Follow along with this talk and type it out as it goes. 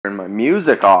Turn my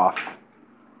music off.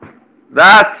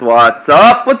 That's what's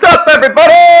up. What's up,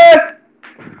 everybody?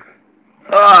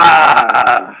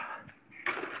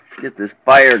 Get this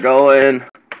fire going.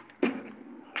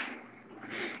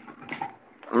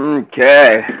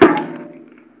 Okay.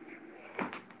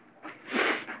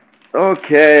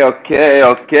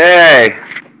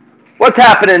 What's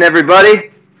happening,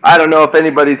 everybody? I don't know if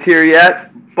anybody's here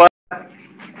yet, but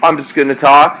I'm just going to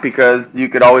talk because you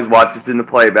could always watch this in the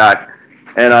playback,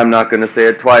 and I'm not going to say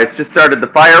it twice. Just started the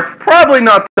fire. Probably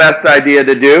not the best idea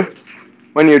to do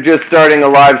when you're just starting a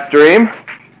live stream.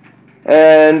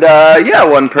 And, yeah,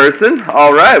 one person.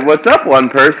 All right, what's up, one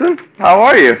person? How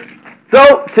are you?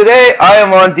 So, today I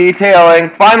am on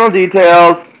detailing, final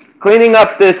details, cleaning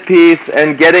up this piece,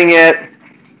 and getting it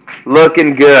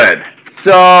looking good.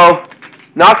 So,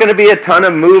 not going to be a ton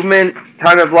of movement,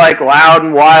 ton of, like, loud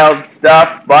and wild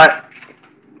stuff, but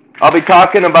I'll be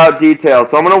talking about details.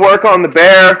 So, I'm going to work on the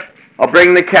bear. I'll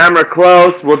bring the camera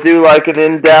close. We'll do, like, an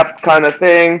in-depth kind of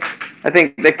thing. I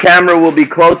think the camera will be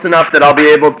close enough that I'll be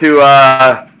able to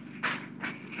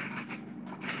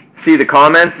see the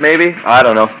comments, maybe? I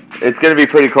don't know. It's going to be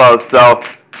pretty close. So,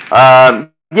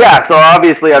 yeah, so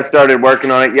obviously I've started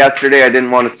working on it yesterday. I didn't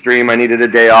want to stream. I needed a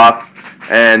day off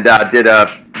and did a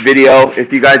video.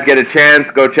 If you guys get a chance,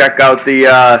 go check out the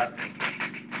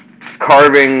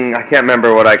carving. I can't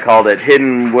remember what I called it.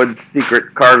 Hidden wood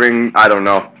secret carving. I don't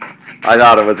know. I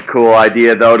thought it was a cool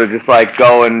idea, though, to just, like,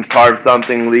 go and carve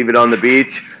something, leave it on the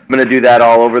beach. I'm going to do that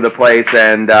all over the place,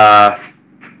 and,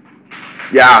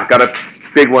 yeah, got a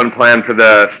big one planned for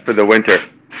the winter.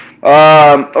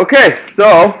 Okay,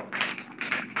 so,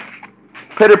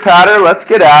 pitter-patter, let's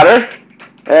get at her.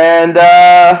 And,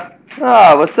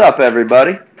 what's up,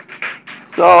 everybody?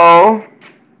 So,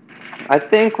 I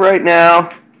think right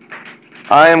now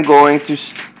I am going to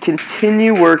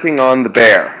continue working on the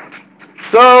bear.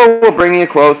 So, we'll bring you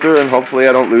closer, and hopefully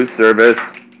I don't lose service.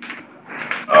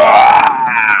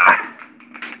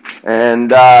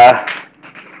 And,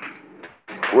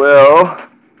 we'll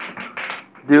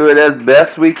do it as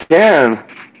best we can.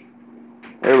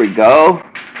 There we go.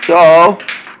 So,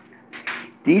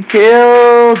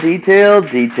 detail.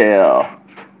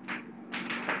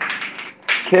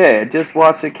 Okay, I just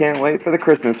watched it. Can't wait for the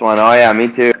Christmas one. Oh, yeah, me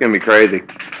too. It's going to be crazy.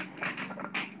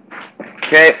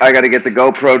 Okay, I got to get the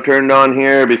GoPro turned on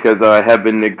here because I have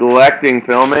been neglecting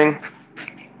filming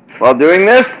while doing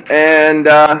this, and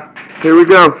here we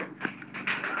go.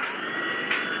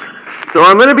 So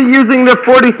I'm going to be using the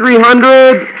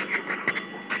 4300,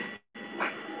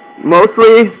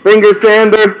 mostly finger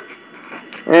sander,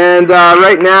 and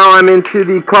right now I'm into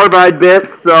the carbide bit,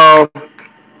 so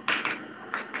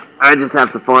I just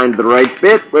have to find the right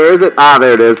bit. Where is it? Ah,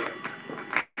 there it is.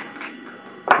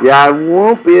 Yeah, I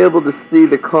won't be able to see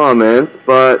the comments,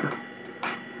 but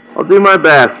I'll do my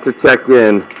best to check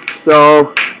in.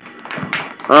 So,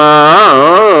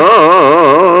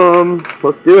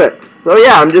 let's do it. So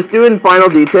yeah, I'm just doing final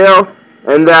detail,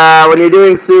 and when you're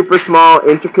doing super small,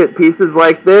 intricate pieces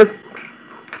like this,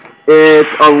 it's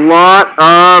a lot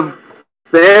of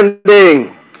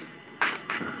sanding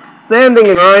and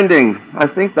grinding. I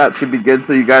think that should be good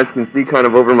so you guys can see kind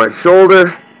of over my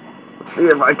shoulder. See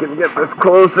if I can get this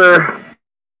closer.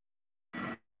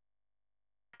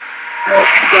 Oh,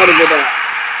 gotta go back.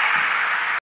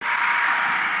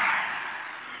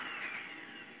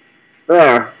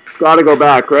 There, gotta go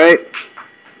back, right?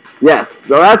 Yes,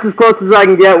 so that's as close as I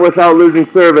can get without losing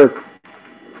service.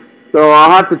 So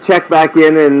I'll have to check back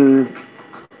in and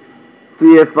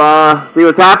see what's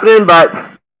happening, but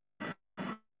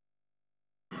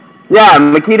yeah,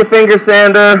 Makita finger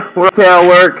sander, tail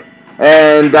work.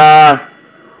 And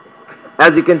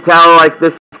as you can tell, like,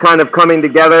 this is kind of coming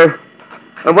together.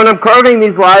 And when I'm carving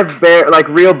these live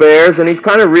real bears, and he's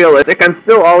kind of realistic, I'm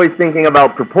still always thinking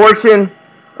about proportion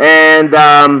and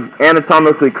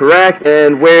anatomically correct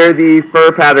and where the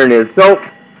fur pattern is. So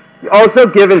also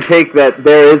give and take that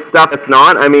there is stuff that's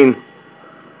not. I mean,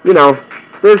 you know,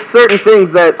 there's certain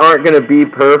things that aren't going to be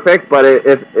perfect, but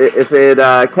if it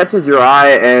catches your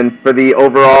eye and for the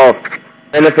overall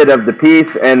benefit of the piece,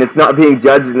 and it's not being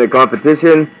judged in the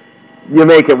competition, you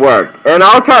make it work. And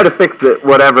I'll try to fix it,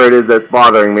 whatever it is that's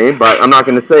bothering me, but I'm not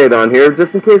going to say it on here,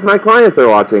 just in case my clients are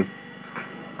watching.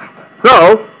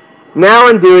 So, now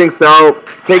in doing so,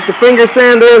 take the finger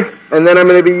sander, and then I'm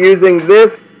going to be using this.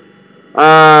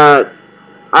 I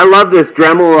love this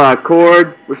Dremel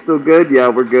cord. We're still good? Yeah,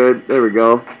 we're good. There we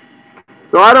go.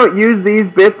 So I don't use these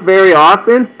bits very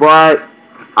often, but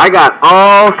I got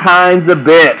all kinds of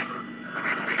bits.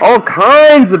 All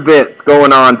kinds of bits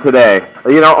going on today.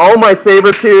 You know, all my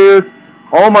saber tooth,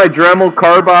 all my Dremel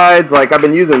carbides, like I've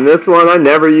been using this one. I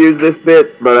never use this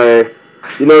bit, but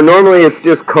normally it's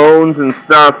just cones and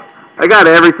stuff. I got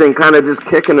everything kind of just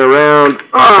kicking around.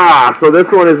 So this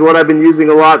one is what I've been using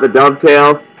a lot, the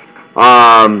Dovetail,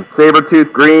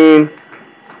 Sabertooth Green.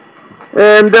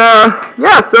 And,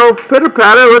 yeah, so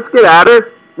pitter-patter, let's get at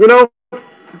it.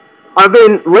 I've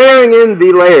been layering in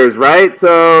the layers, right?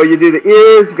 So you do the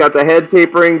ears, you got the head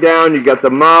tapering down, you got the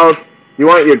mouth, you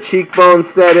want your cheekbones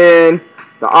set in,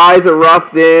 the eyes are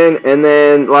roughed in, and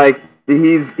then, like,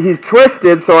 he's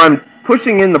twisted, so I'm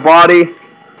pushing in the body,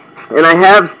 and I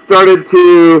have started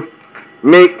to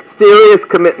make serious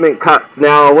commitment cuts.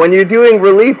 Now, when you're doing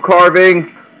relief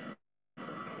carving,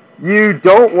 you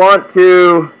don't want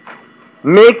to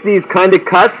make these kind of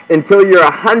cuts until you're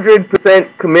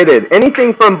 100% committed.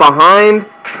 Anything from behind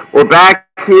or back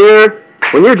here,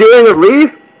 when you're doing a relief,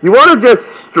 you want to just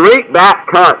straight back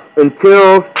cut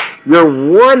until you're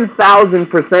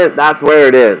 1,000% that's where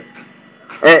it is.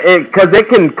 Because it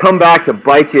can come back to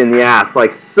bite you in the ass,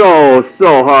 like so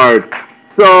hard.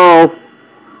 So,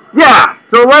 yeah.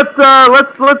 So let's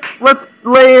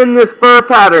lay in this fur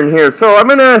pattern here. So I'm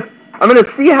gonna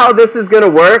see how this is gonna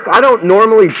work. I don't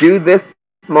normally do this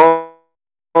small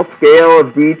scale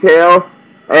of detail,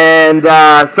 and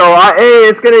so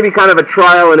it's gonna be kind of a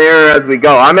trial and error as we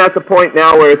go. I'm at the point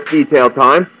now where it's detail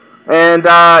time, and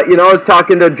I was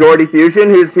talking to Jordy Fusion,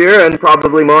 who's here and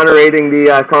probably moderating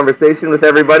the conversation with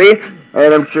everybody,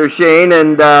 and I'm sure Shane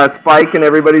and Spike and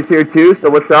everybody's here too. So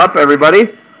what's up,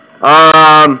 everybody?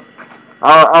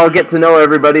 I'll get to know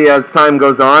everybody as time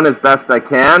goes on as best I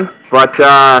can, but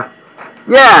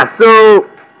yeah, so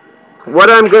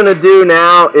what I'm going to do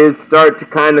now is start to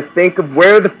kind of think of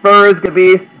where the fur is going to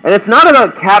be, and it's not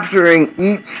about capturing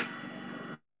each,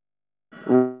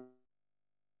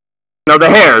 the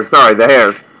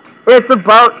hairs. It's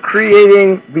about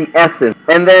creating the essence,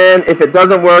 and then if it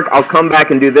doesn't work, I'll come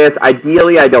back and do this.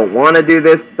 Ideally, I don't want to do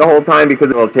this the whole time because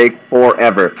it will take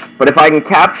forever, but if I can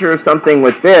capture something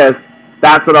with this,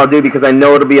 that's what I'll do because I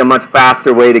know it'll be a much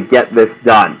faster way to get this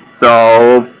done.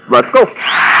 So, let's go.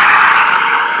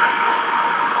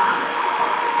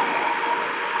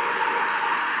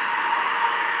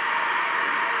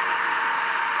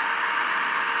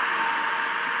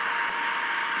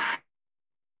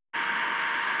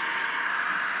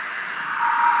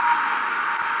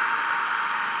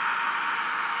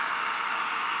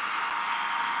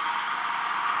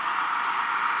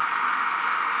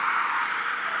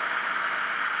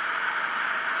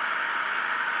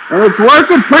 And it's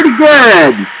working pretty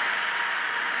good.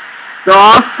 So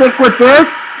I'll stick with this,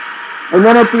 and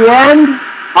then at the end,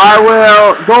 I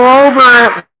will go over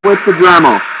it with the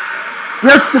Dremel,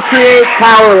 just to create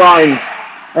power lines.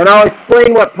 And I'll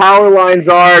explain what power lines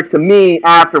are to me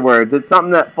afterwards. It's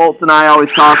something that Fultz and I always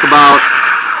talk about,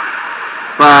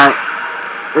 but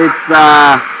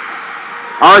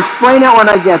I'll explain it when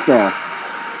I get there.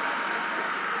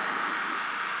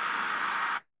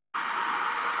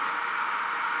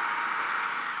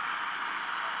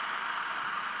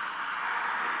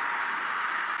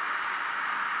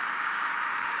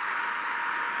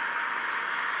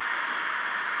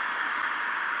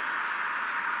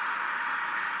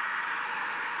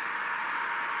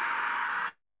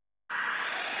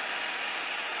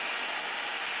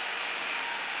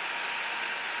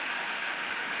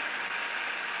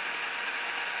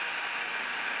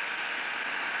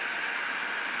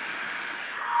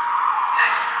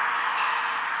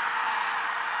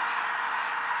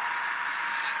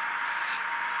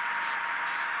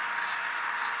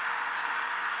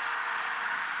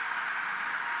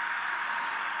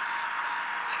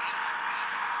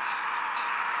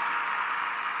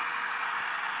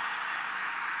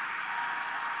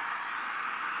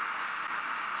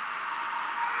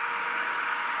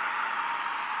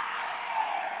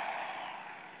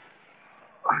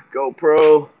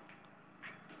 GoPro.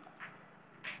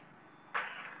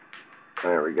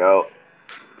 There we go.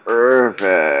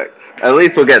 Perfect. At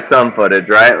least we'll get some footage,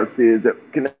 right? Let's see, is it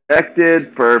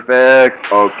connected? Perfect.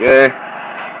 Okay.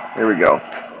 Here we go.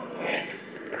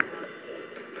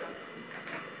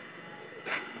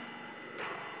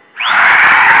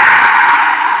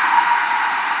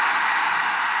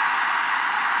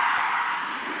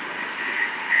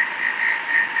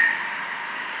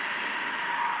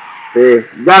 See,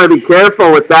 you gotta be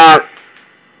careful with that.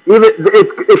 Even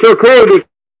it's okay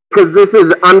because this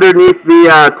is underneath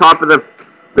the top of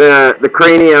the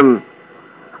cranium,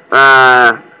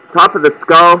 top of the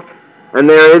skull, and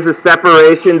there is a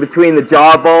separation between the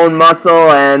jawbone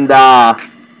muscle and the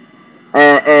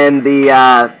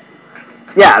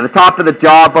top of the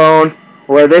jawbone.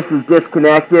 where this is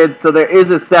disconnected, so there is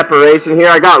a separation here.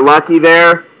 I got lucky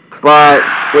there, but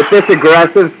with this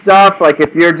aggressive stuff, like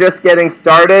if you're just getting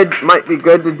started, might be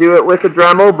good to do it with a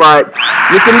Dremel, but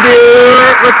you can do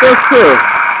it with this too.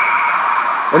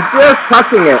 And just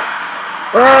touching it,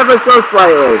 ever so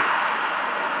slightly.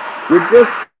 You're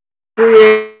just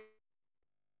creating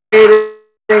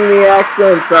the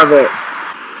accents of it.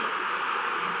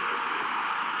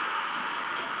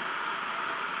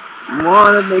 You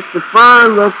want to make the fur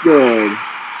look good.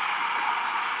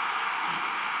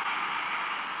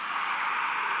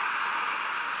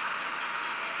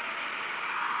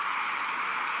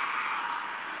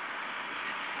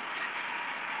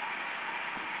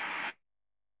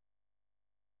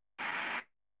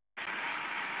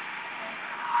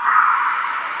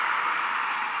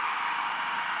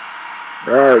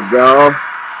 There we go.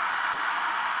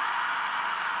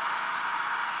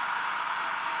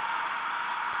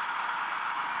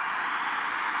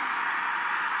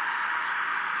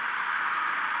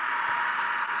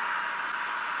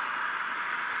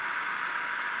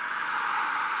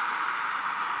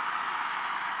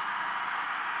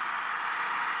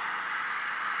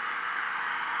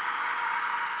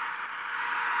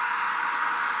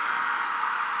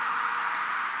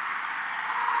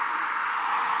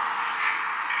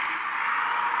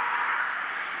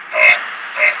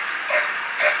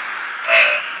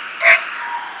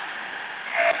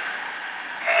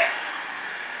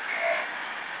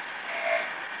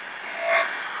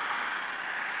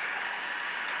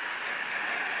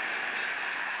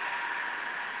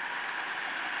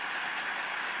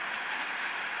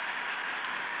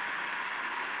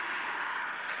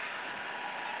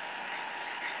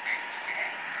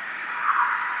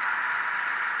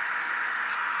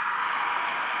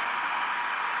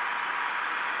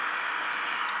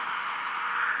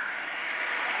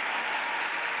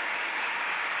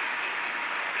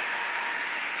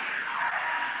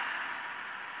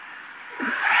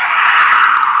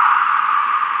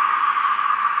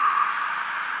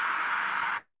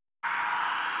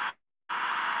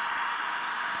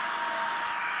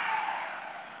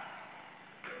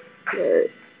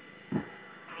 Okay.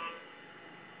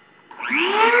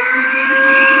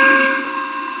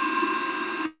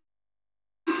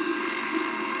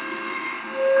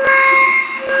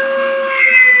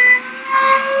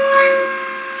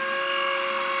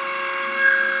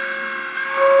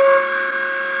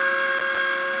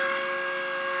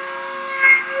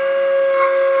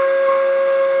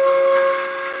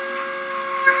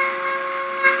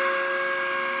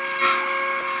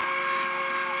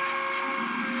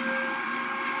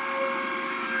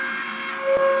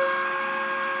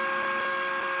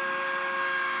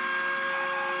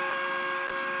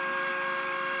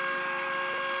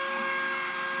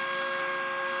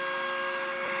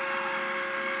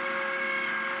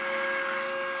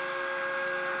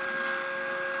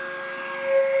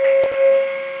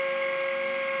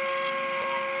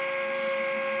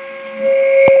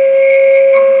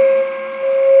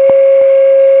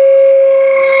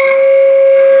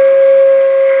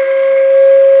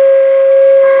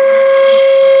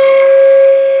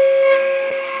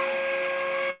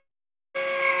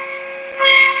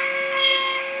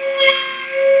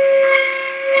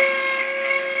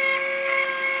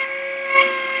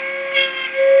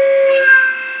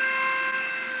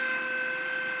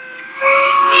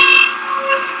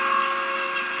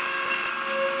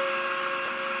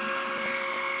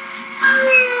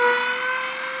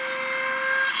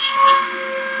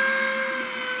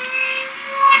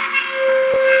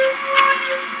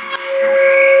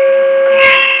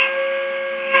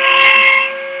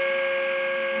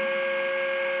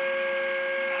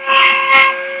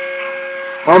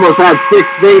 Almost had 6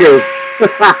 fingers.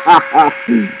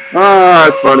 Oh,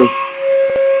 that's funny.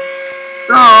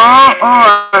 So,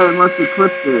 I must have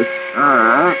clipped this.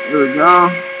 Alright, here we go.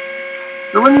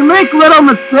 So when you make little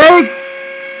mistakes,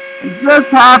 you just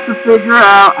have to figure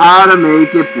out how to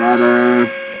make it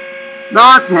better.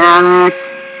 Not panic,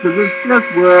 because it's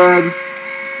just wood.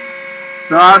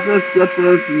 So I'll just get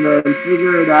this and then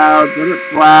figure it out, get it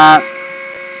flat,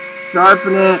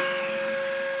 sharpen it,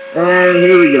 and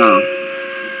here we go.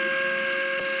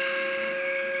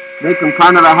 Make him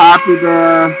kind of a happy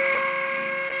bear.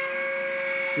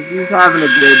 He's having a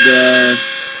good day.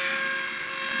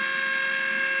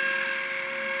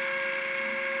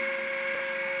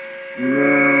 And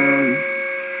then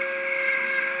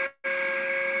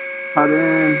cut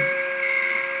in.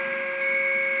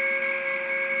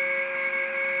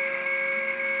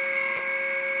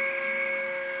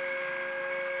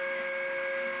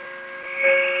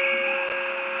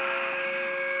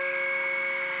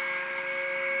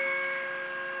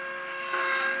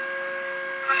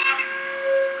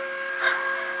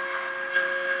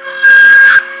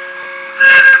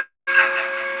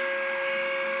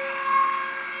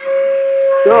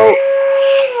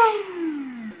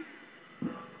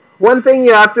 one thing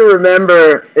you have to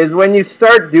remember is when you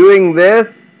start doing this,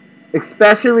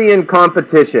 especially in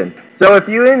competition. So if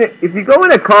you go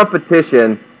in a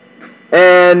competition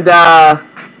and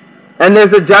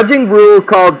there's a judging rule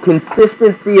called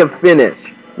consistency of finish.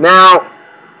 Now,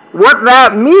 what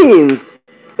that means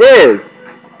is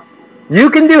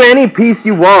you can do any piece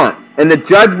you want, and the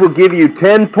judge will give you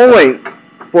 10 points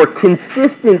for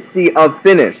consistency of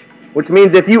finish, which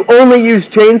means if you only use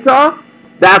chainsaw,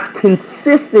 that's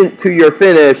consistent to your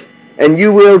finish, and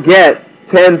you will get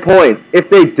 10 points. If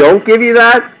they don't give you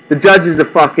that, the judge is a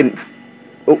fucking...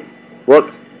 Oh,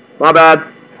 whoops, my bad.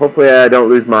 Hopefully I don't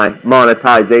lose my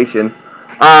monetization.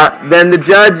 Then the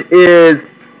judge is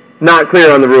not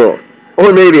clear on the rules.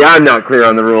 Or maybe I'm not clear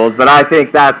on the rules, but I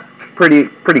think that's pretty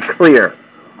clear.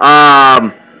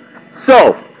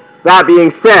 So, that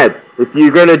being said, if you're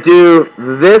going to do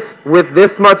this with this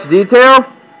much detail,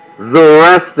 the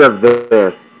rest of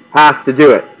this has to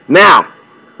do it. Now,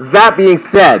 that being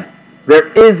said,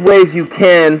 there is ways you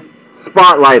can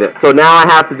spotlight it. So now I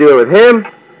have to do it with him,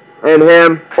 and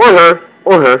him, or her,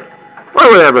 or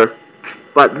whatever.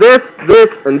 But this,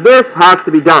 and this has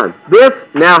to be done. This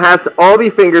now has to all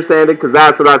be finger sanded because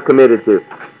that's what I've committed to.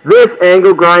 This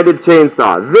angle grinded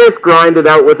chainsaw. This grinded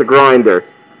out with a grinder.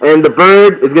 And the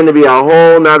bird is going to be a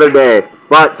whole nother day.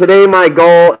 But today my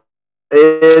goal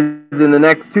is in the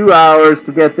next 2 hours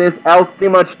to get this elk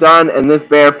pretty much done and this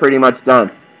bear pretty much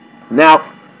done.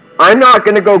 Now, I'm not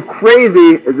going to go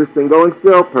crazy. Is this thing going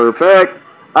still? Perfect.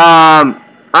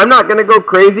 I'm not going to go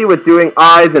crazy with doing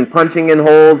eyes and punching in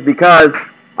holes because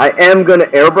I am going to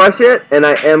airbrush it and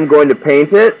I am going to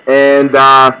paint it. And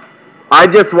I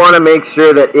just want to make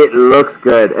sure that it looks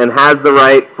good and has the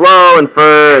right flow and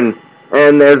fur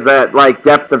and there's that like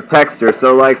depth of texture.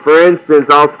 So like for instance,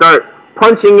 I'll start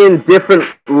punching in different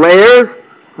layers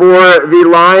for the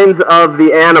lines of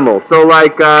the animal. So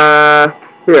like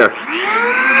here.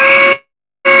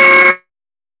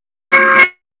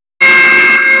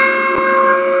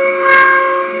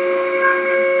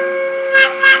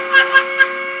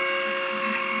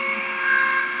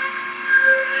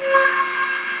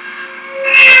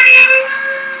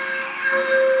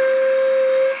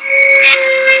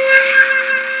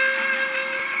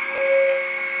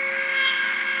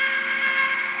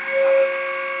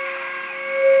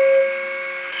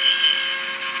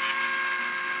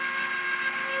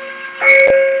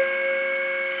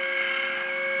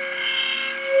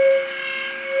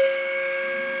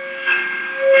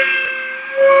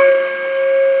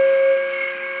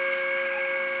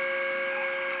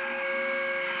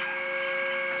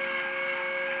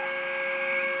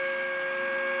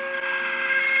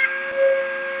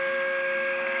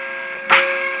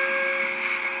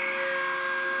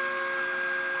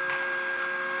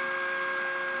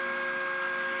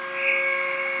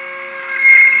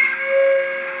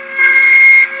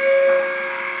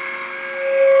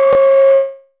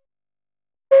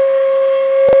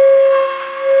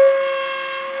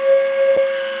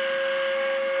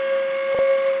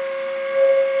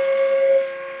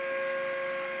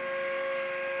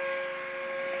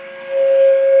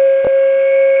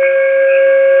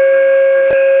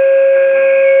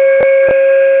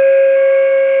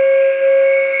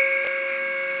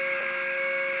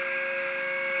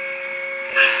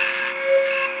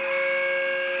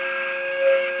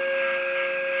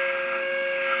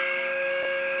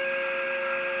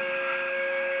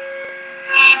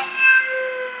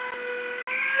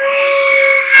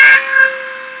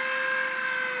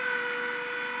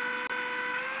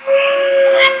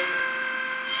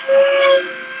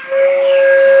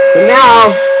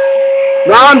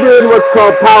 Now I'm doing what's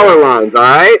called power lines,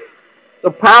 alright?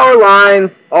 So power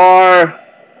lines are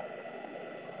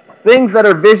things that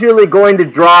are visually going to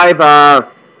drive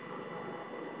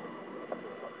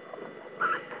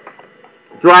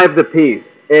the piece.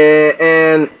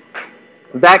 And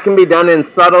that can be done in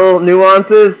subtle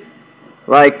nuances,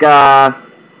 like,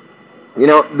 you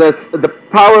know, the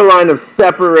power line of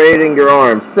separating your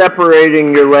arms,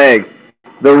 separating your legs,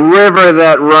 the river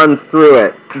that runs through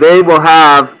it. They will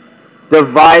have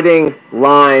dividing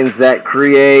lines that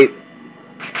create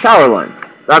power lines.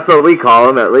 That's what we call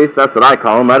them, at least that's what I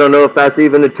call them. I don't know if that's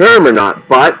even a term or not,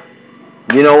 but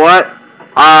you know what?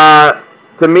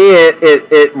 To me,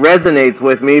 it resonates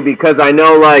with me because I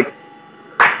know, like,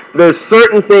 there's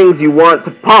certain things you want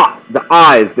to pop. The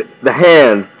eyes, the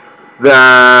hands,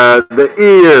 the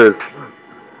ears,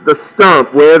 the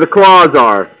stump, where the claws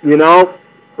are, you know?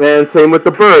 And same with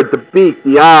the bird, the beak,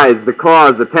 the eyes, the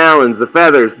claws, the talons, the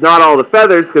feathers. Not all the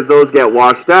feathers because those get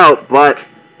washed out, but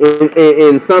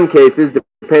in some cases,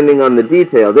 depending on the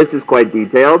detail. This is quite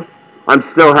detailed. I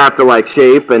still have to like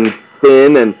shape and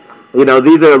thin and You know,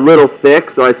 these are a little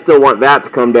thick, so I still want that to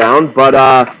come down. But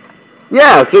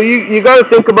yeah, so you got to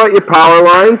think about your power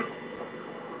lines,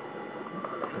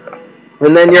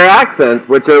 and then your accents,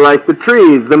 which are like the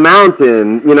trees, the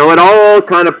mountain. You know, it all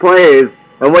kind of plays.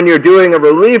 And when you're doing a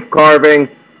relief carving,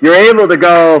 you're able to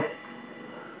go,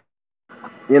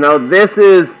 you know, this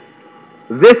is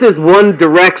one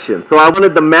direction. So I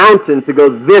wanted the mountain to go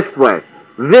this way.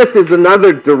 This is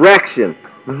another direction.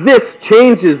 This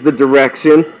changes the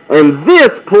direction, and this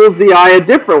pulls the eye a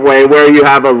different way, where you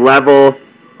have a level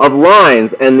of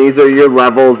lines, and these are your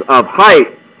levels of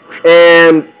height.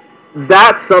 And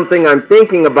that's something I'm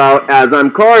thinking about as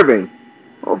I'm carving.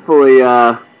 Hopefully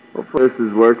this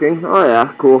is working. Oh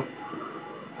yeah, cool.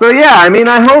 So yeah, I mean,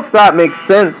 I hope that makes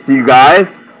sense to you guys.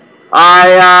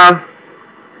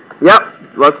 Yep,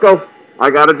 let's go. I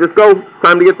gotta just go. It's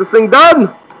time to get this thing done.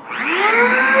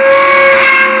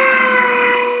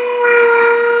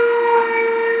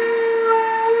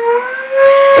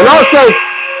 And also,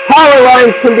 power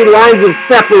lines can be lines of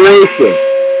separation,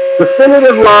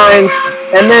 definitive lines,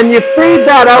 and then you fade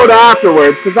that out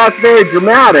afterwards, because that's very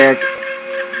dramatic.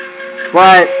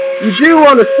 But you do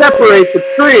want to separate the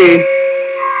tree,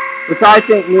 which I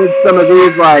think needs some of these,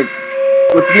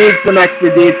 which needs some extra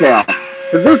detail.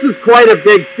 Because this is quite a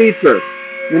big feature.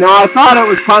 You know, I thought it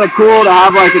was kind of cool to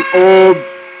have like an old,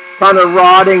 kind of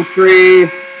rotting tree,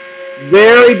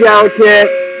 very delicate,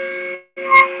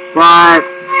 but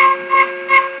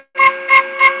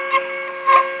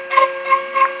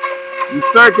you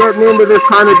start getting into this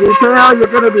kind of detail, you're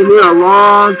going to be here a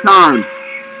long time.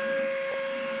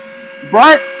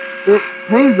 But it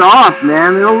pays off,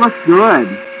 man. It'll look good.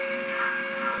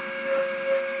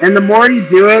 And the more you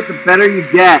do it, the better you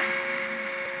get.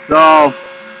 So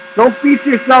don't beat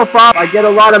yourself up. I get a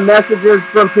lot of messages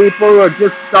from people who are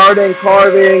just starting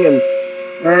carving, and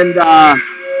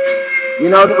you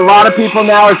know, a lot of people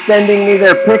now are sending me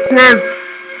their pictures,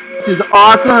 which is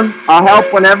awesome. I'll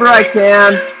help whenever I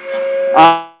can.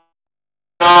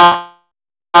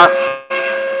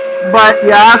 But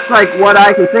you ask like what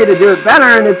I can say to do it better,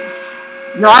 and it's,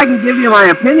 you know, I can give you my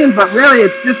opinion, but really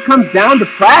it just comes down to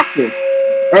practice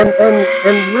and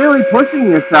really pushing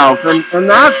yourself, and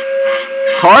that's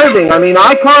carving. I mean,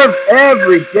 I carve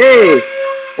every day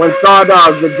when Saw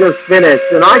Dogs had just finished,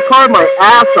 and I carved my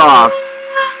ass off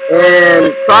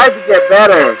and tried to get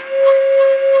better.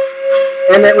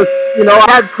 And it was, you know,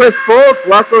 I had Chris Fultz,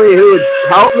 luckily, who would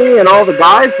help me, and all the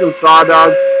guys from Saw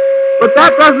Dogs. But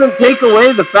that doesn't take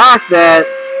away the fact that,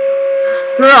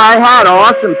 sure, I had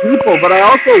awesome people, but I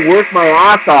also worked my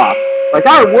ass off. Like,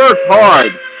 I worked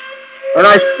hard, and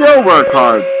I still work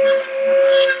hard.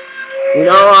 You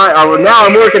know, now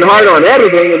I'm working hard on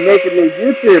editing and making these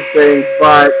YouTube things,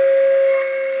 but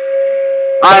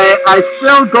I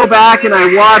still go back and I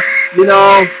watch, you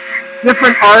know,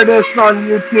 different artists on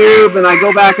YouTube, and I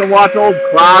go back and watch old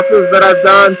classes that I've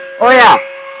done. Oh, yeah.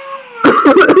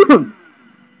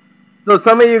 So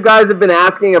some of you guys have been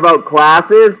asking about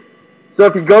classes. So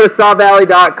if you go to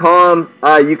sawvalley.com,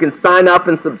 you can sign up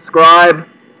and subscribe.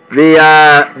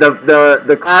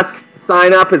 The class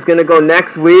sign up is going to go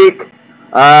next week.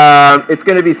 It's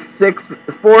going to be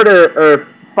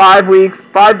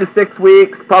 5 to 6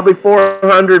 weeks, probably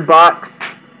 $400,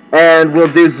 and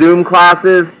we'll do Zoom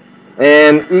classes.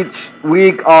 And each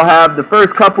week I'll have the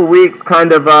first couple weeks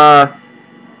kind of,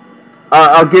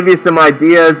 I'll give you some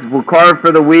ideas. We'll carve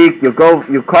for the week. You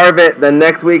carve it. Then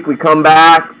next week we come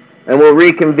back and we'll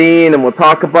reconvene and we'll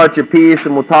talk about your piece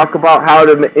and we'll talk about how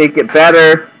to make it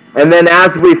better. And then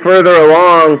as we further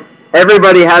along,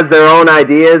 everybody has their own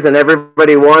ideas and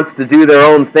everybody wants to do their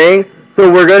own thing. So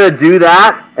we're going to do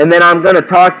that, and then I'm going to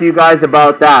talk to you guys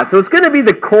about that. So it's going to be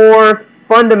the core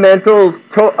fundamentals,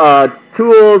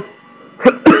 tools,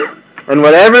 and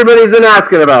what everybody's been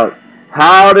asking about,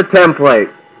 how to template.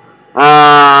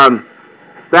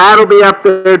 That'll be up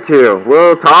there too.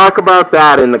 We'll talk about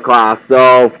that in the class.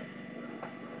 So,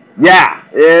 yeah,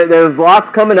 there's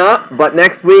lots coming up, but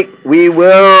next week we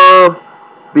will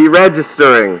be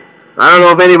registering. I don't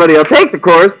know if anybody will take the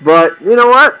course, but you know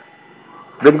what?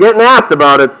 Been getting asked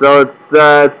about it, so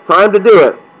it's time to do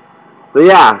it. So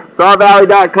yeah,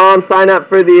 sawvalley.com, sign up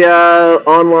for the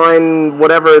online,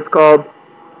 whatever it's called,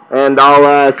 and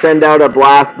I'll send out a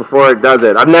blast before it does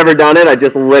it. I've never done it, I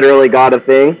just literally got a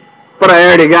thing, but I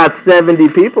already got 70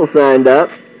 people signed up.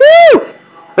 Woo!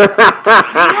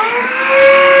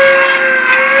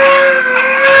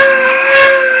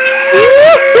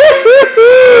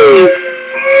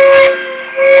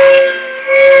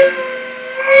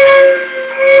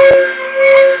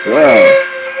 Yeah.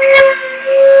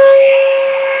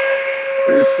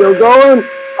 You're still going?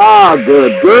 Ah,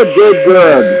 good.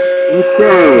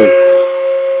 Okay.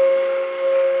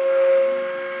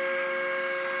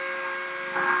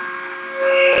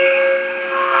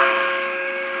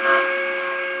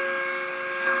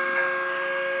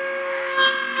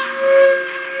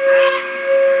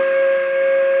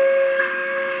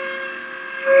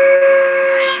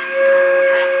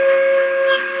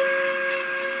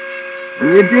 When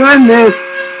you're doing this,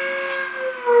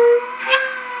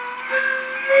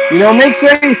 you know, make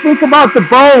sure you think about the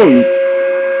bones.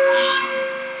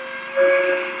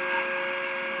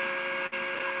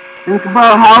 Think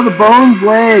about how the bones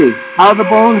lay, how the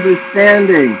bones are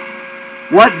standing,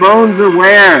 what bones are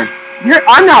where.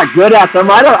 I'm not good at them.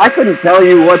 I couldn't tell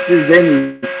you what is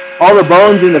in all the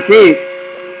bones in the feet.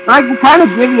 But I can kind of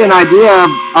give you an idea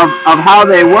of how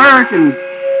they work and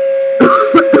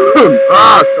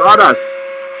sawdust.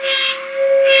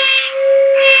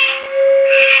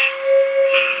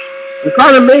 I'm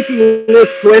kind of making this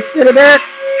twisted a bit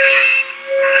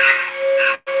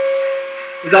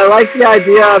because I like the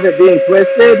idea of it being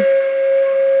twisted.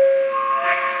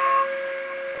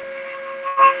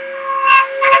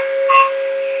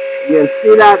 You can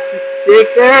see that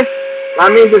shake there?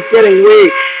 That means it's getting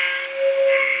weak.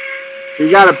 So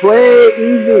you gotta play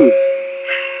easy.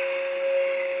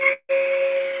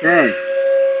 Okay.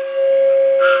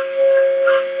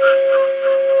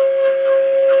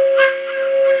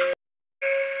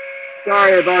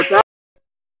 Sorry about that.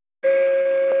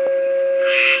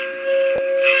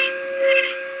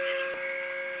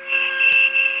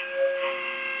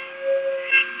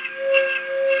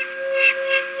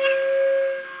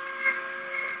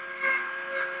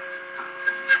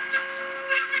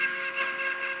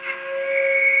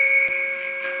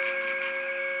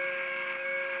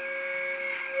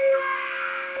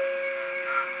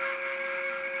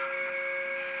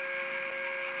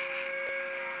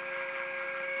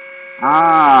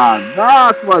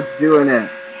 That's what's doing it.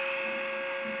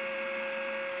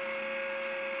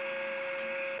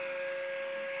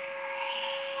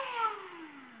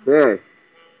 Okay.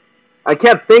 I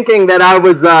kept thinking that I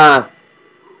was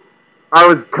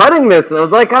cutting this, and I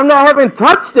was like, I haven't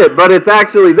touched it, but it's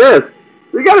actually this.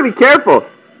 We gotta be careful.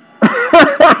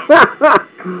 I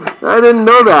didn't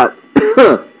know that.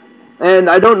 And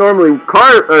I don't normally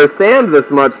carve or sand this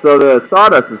much, so the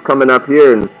sawdust is coming up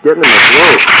here and getting in the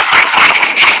throat.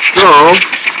 So,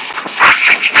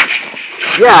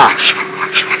 yeah.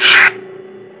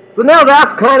 So now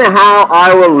that's kind of how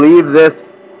I will leave this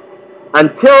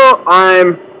until I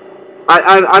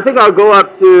think I'll go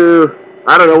up to,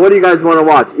 I don't know, what do you guys want to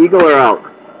watch, eagle or elk?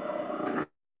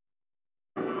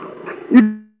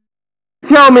 You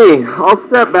tell me. I'll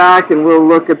step back and we'll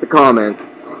look at the comments.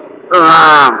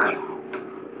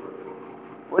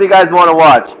 What do you guys want to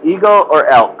watch, eagle or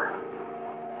elk?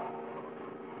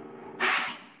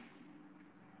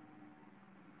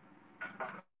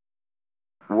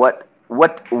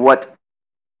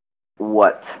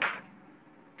 What?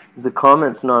 Is the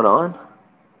comments not on?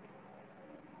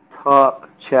 Talk,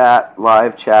 chat,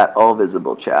 live chat, all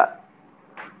visible chat.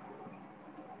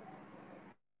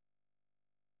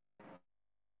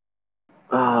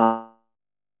 I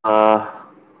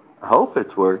hope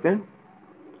it's working.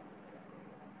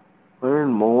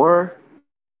 Learn more.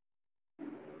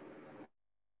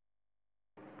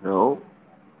 No.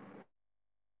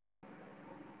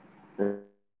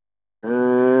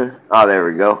 There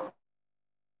we go.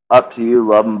 Up to you,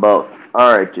 love them both.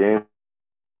 All right, James.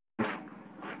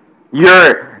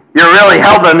 You're really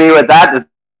helping me with that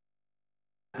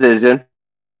decision.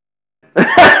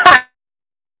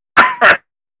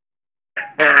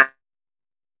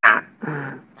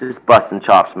 Just busting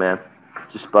chops, man.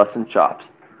 Just busting chops.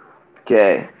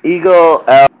 Okay, eagle.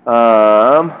 That's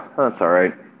all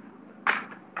right.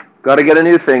 Got to get a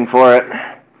new thing for it.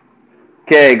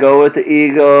 Okay, go with the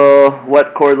eagle.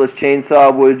 What cordless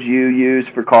chainsaw would you use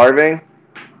for carving?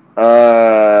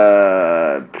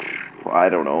 I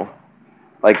don't know.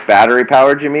 Like battery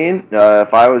powered, you mean?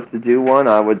 If I was to do one,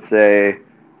 I would say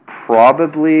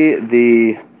probably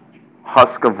the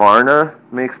Husqvarna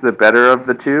makes the better of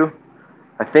the two.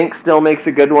 I think still makes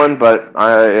a good one, but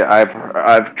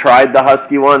I've tried the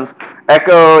Husky ones.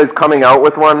 Echo is coming out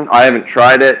with one. I haven't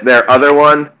tried it. Their other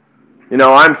one, you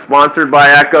know, I'm sponsored by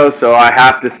Echo, so I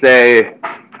have to say,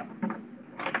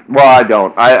 well, I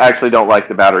don't. I actually don't like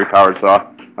the battery-powered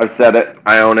saw. I've said it.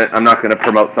 I own it. I'm not going to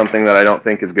promote something that I don't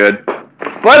think is good.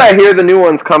 But I hear the new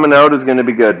one's coming out is going to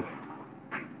be good.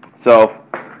 So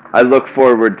I look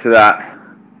forward to that.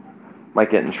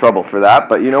 Might get in trouble for that,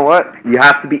 but you know what? You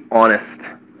have to be honest.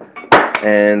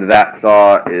 And that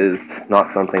saw is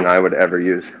not something I would ever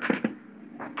use.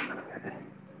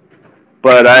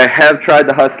 But I have tried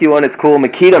the Husky one. It's cool.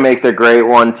 Makita makes a great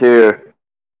one too.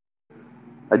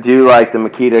 I do like the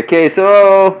Makita. Okay,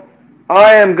 so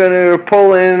I am going to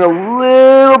pull in a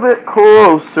little bit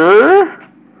closer.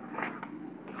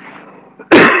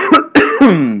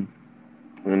 I'm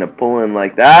going to pull in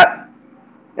like that.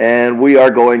 And we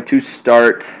are going to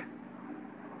start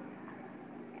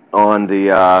on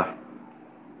the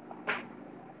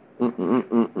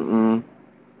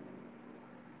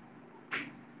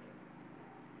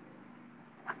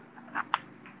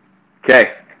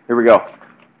Okay, here we go.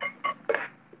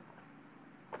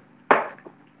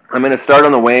 I'm going to start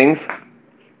on the wings.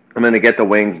 I'm going to get the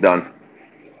wings done.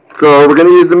 So we're going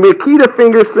to use the Makita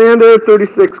finger sander,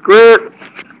 36 grit.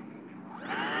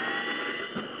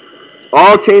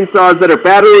 All chainsaws that are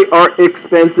battery are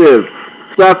expensive.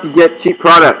 Stuff you get cheap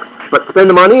products, but spend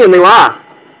the money and they last.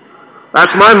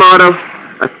 That's my motto.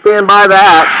 I stand by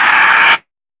that.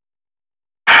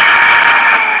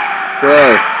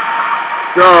 Okay.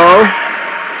 So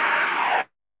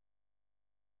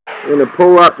I'm going to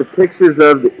pull up the pictures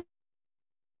of the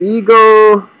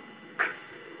Eagle.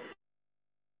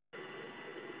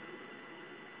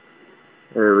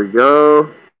 There we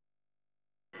go.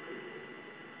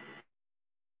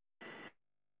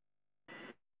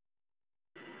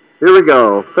 Here we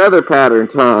go. Feather pattern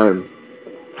time.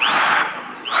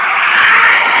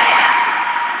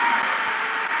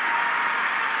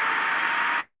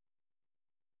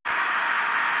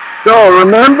 So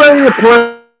remember, you're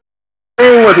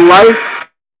playing with light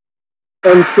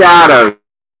and shadow.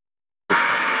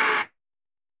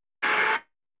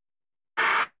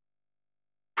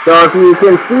 So if you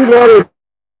can see that it's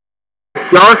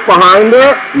dark behind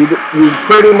it, you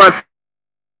pretty much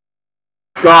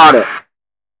got it.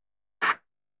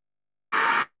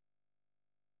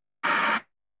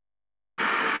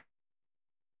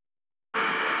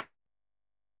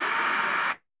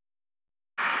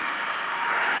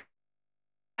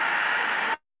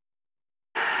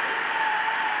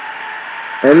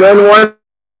 And then once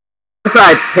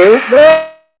I paint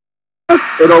this,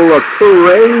 it'll look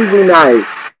crazy nice.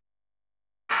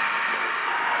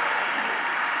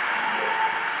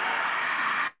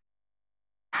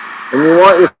 And you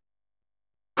want your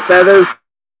feathers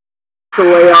to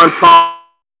lay on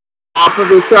top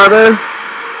of each other,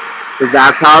 because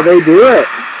that's how they do it.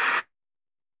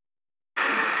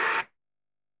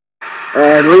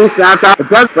 At least that's how it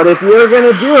does. But if you're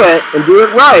gonna do it and do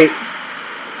it right,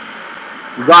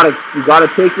 you gotta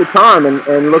take your time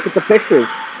and look at the pictures,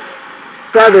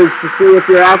 feathers, to see if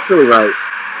you're actually right.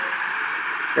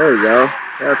 There you go.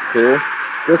 That's cool.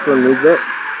 This one needs it.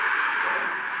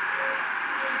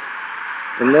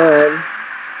 And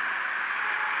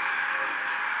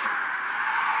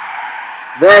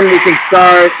then we can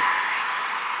start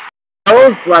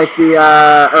quills, like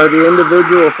the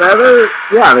individual feathers.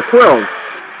 Yeah, the quills.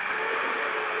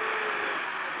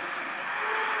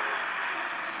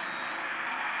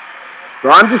 So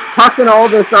I'm just tucking all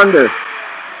this under.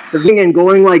 And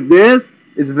going like this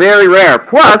is very rare.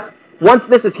 Plus, once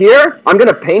this is here, I'm going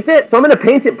to paint it. So I'm going to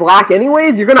paint it black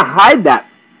anyways. You're going to hide that.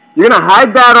 You're going to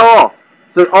hide that all.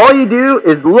 So all you do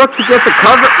is look to get the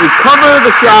cover. You cover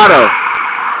the shadow.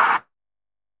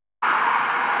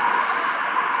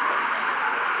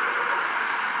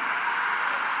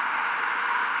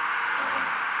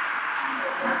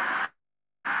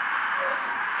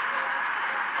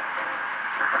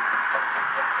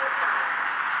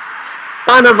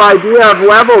 Kind of idea of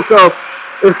level. So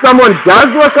if someone does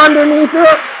look underneath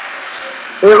it,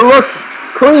 it looks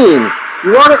clean.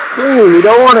 You want it clean. You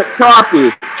don't want it choppy.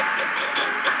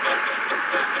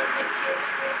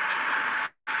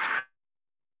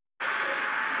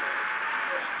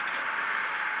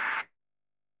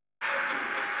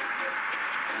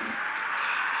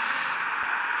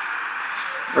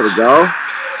 There we go.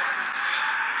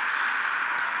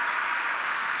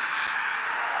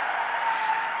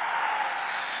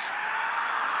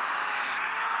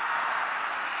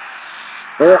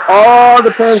 It all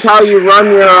depends how you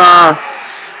run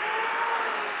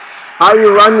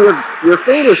your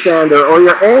finger sander or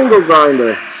your angle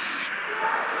grinder.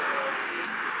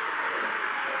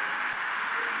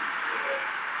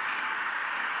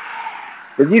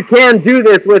 If you can do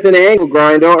this with an angle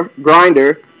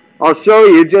grinder, I'll show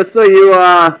you just so you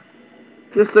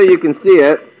can see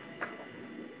it.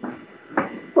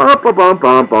 Bum, bum, bum,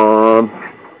 bum, bum.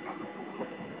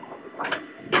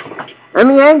 And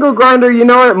the angle grinder, you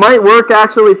know, it might work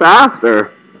actually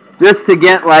faster, just to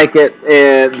get like get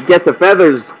the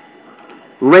feathers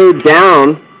laid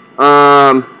down.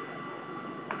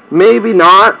 Maybe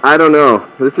not. I don't know.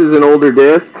 This is an older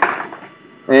disc,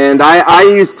 and I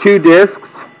use 2 discs.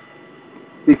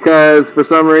 because for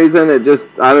some reason it just,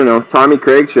 I don't know, Tommy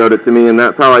Craig showed it to me and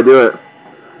that's how I do it.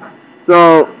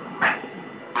 So,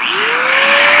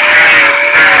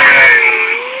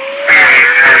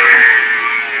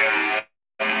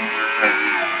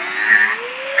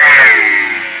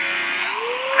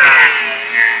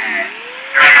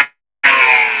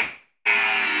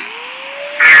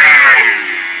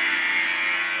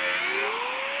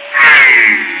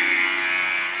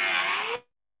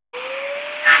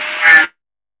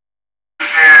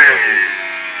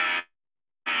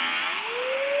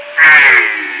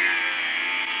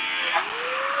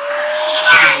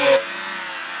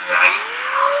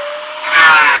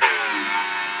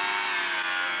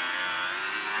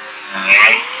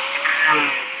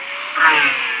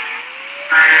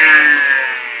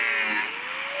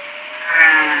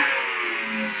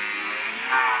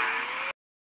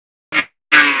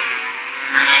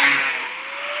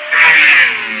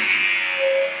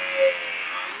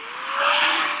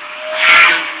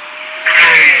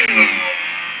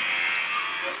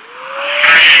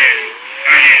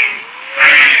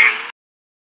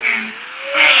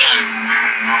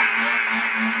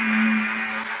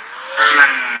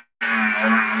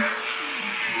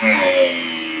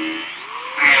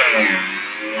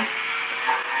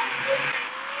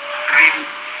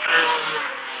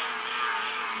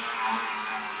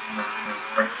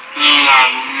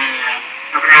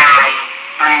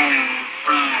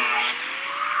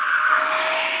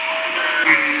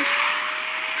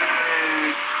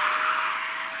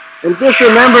 and just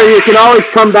remember, you can always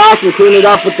come back and clean it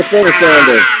up with the finger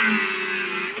sander.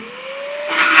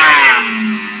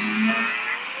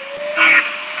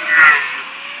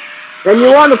 And you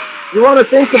want to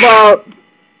think about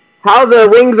how the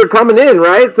wings are coming in,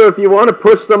 right? So if you want to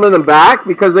push some of them back,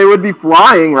 because they would be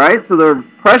flying, right? So their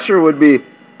pressure would be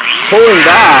pulling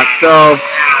back. So,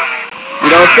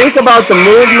 think about the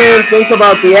movement, think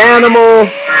about the animal,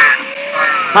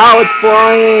 how it's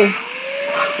flying,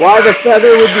 why the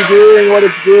feather would be doing what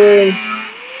it's doing.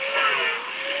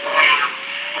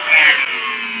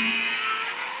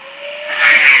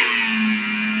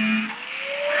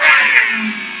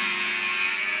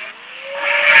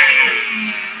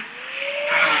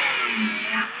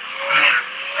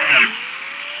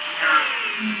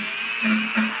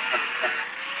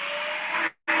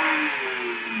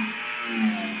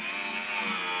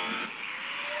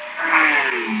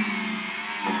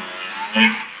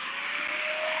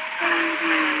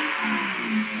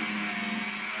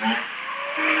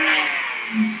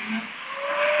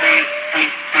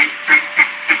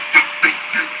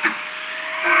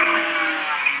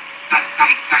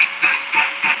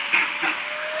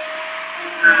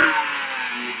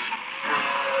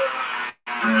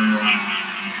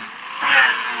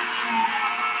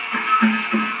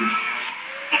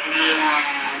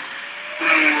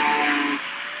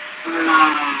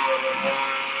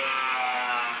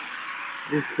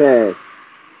 Okay,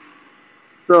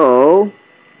 so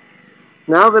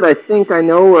now that I think I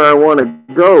know where I want to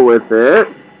go with it,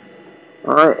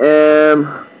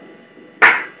 I'm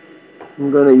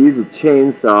going to use a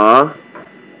chainsaw.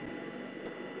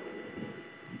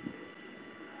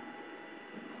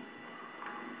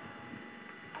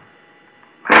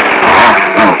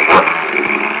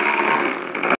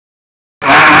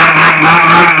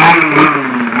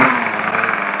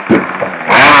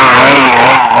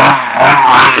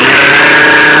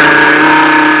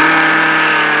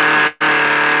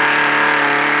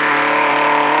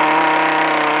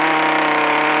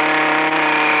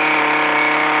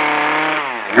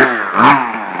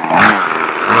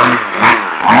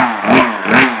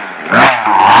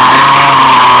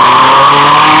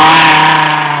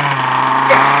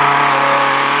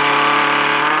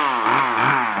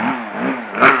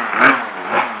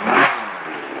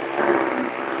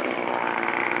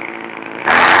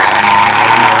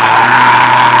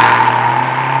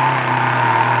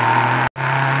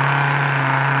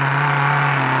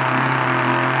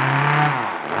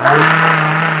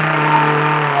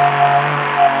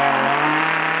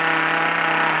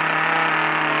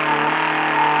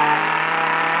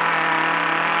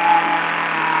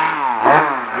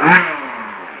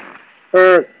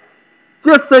 And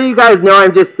just so you guys know,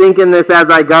 I'm just thinking this as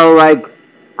I go. Like,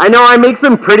 I know I make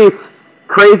some pretty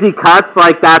crazy cuts.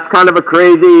 Like, that's kind of a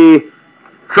crazy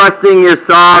trusting your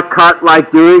saw cut,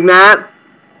 like doing that.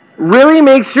 Really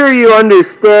make sure you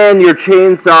understand your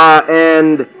chainsaw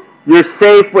and you're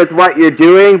safe with what you're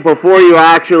doing before you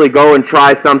actually go and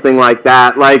try something like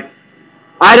that. Like,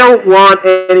 I don't want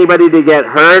anybody to get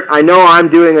hurt. I know I'm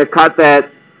doing a cut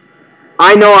that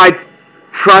I know I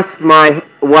trust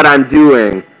what I'm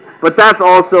doing. but that's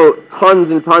also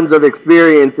tons and tons of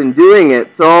experience in doing it.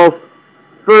 So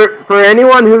for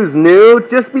anyone who's new,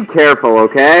 just be careful,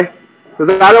 okay?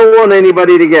 Because I don't want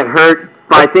anybody to get hurt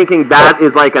by thinking that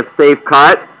is like a safe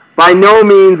cut. By no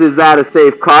means is that a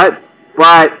safe cut,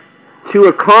 but to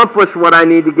accomplish what I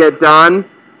need to get done,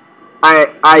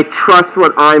 I trust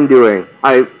what I'm doing.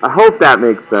 I hope that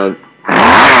makes sense.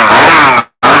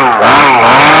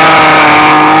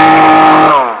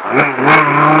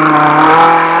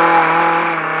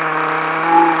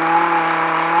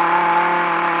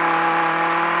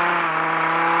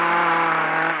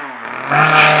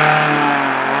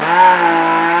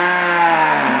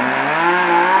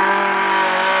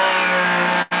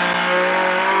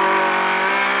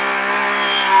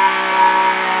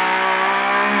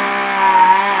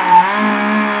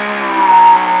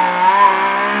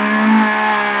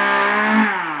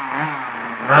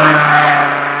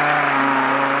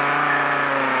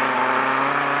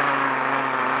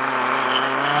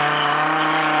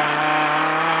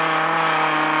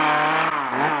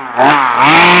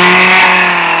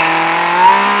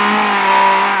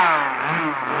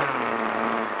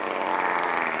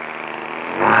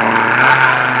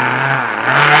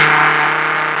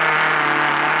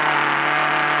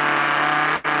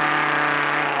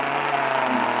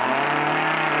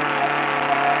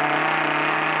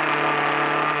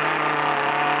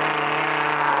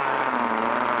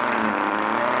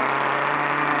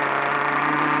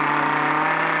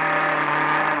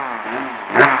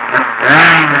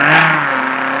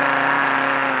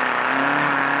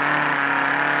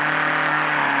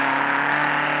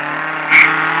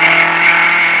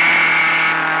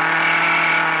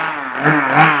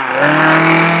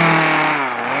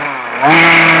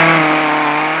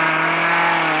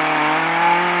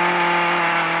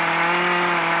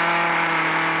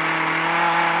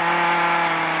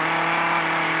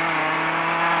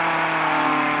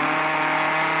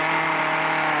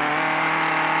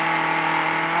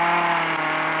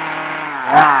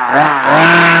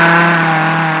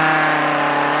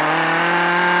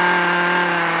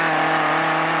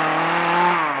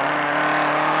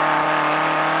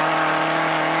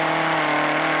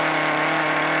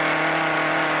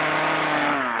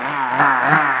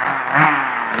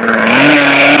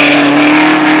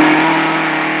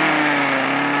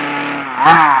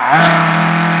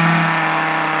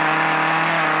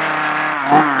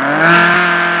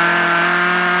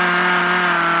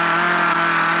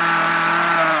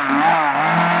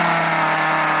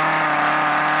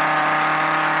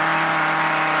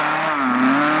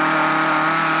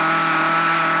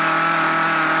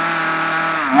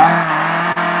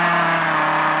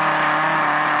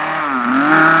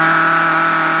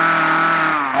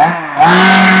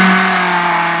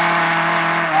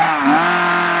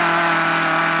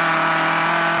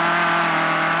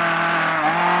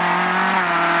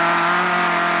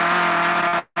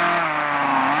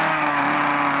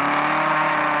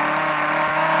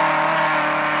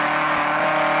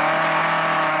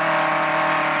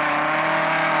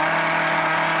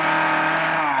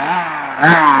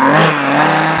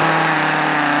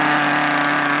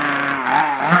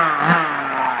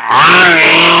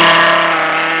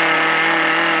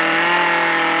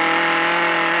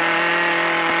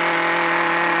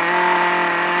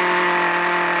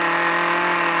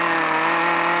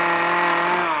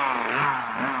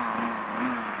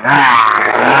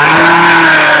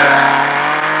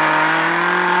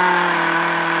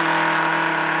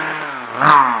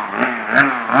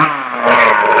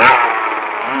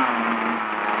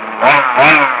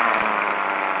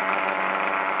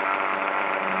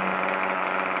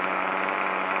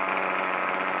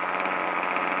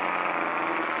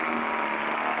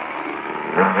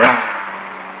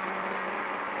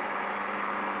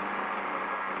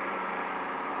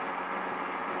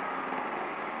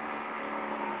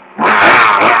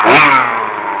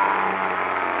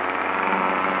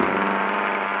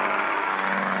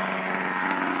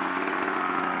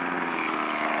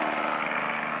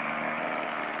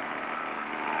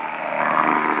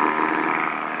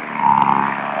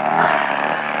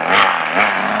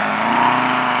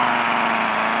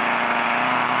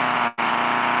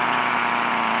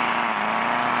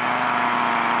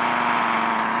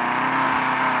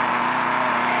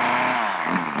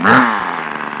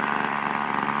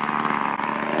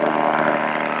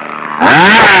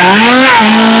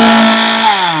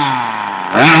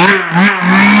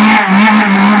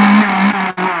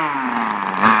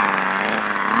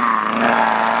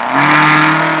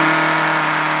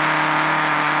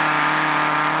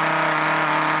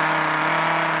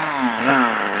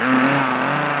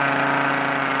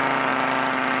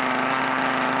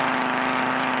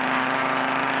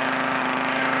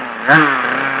 See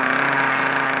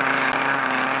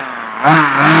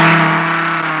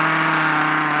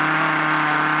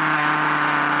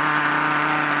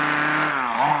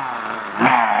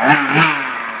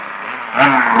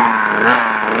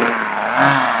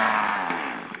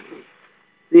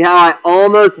how I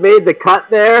almost made the cut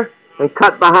there and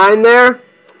cut behind there?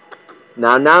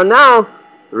 Now.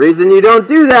 The reason you don't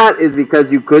do that is because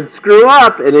you could screw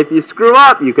up, and if you screw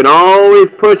up, you can always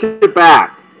push it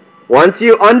back. Once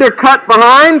you undercut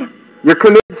behind, you're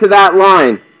committed to that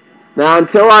line. Now,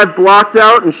 until I've blocked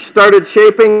out and started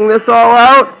shaping this all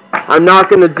out, I'm not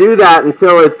going to do that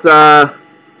until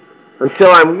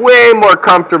I'm way more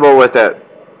comfortable with it.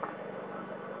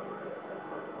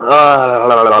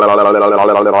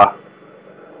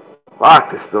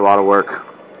 Fuck, this is a lot of work.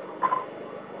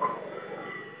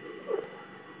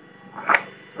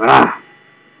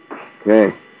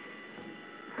 Okay.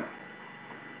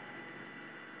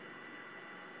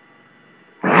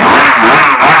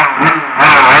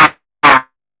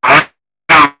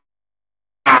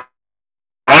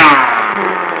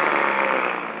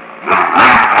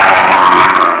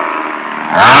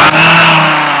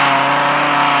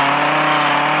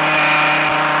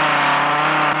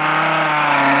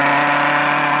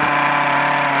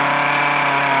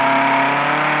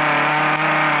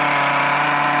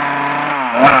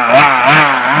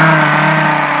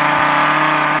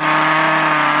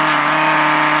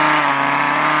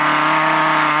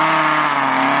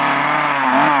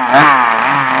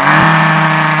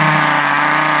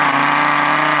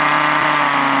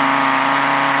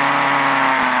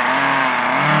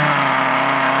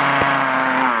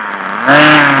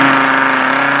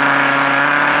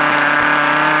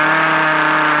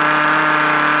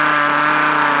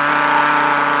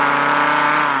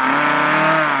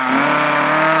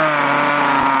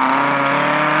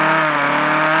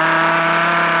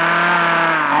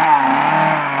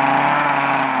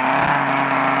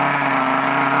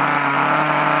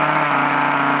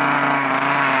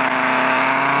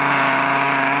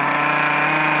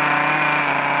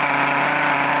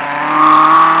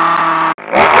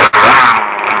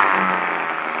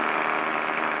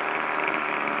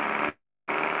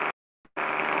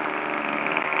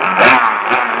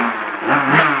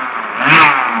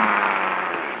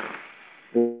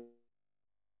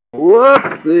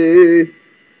 Whoopsie.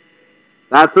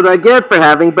 That's what I get for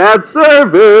having bad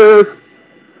service.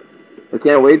 I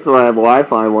can't wait till I have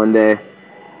Wi-Fi one day.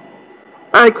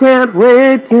 I can't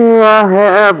wait till I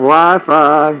have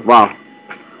Wi-Fi. Well,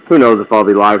 who knows if I'll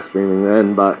be live streaming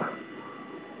then, but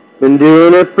been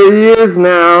doing it for years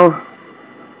now.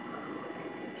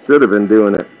 Should have been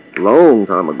doing it a long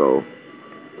time ago.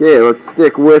 Okay, let's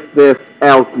stick with this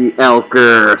Elky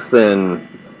Elkerson.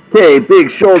 Okay, big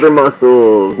shoulder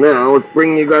muscles. Now, let's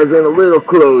bring you guys in a little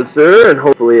closer, and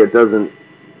hopefully it doesn't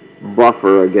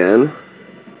buffer again.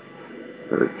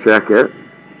 Better check it.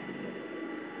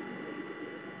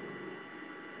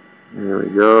 There we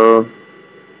go.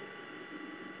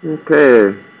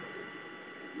 Okay.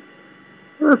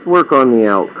 Let's work on the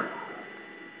elk.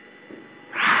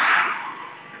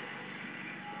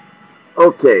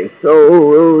 Okay,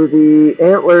 so the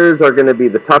antlers are going to be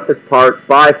the toughest part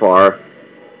by far.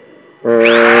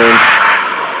 And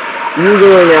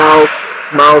eagling out,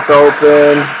 mouth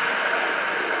open.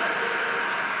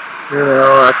 You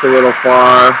know, that's a little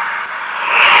far.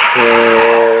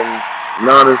 And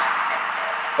not as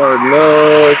hard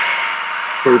nose.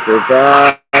 Taper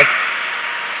back.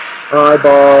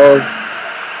 Eyeballs.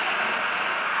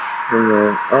 And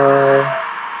then eye.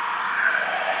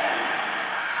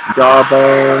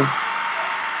 Jawbone.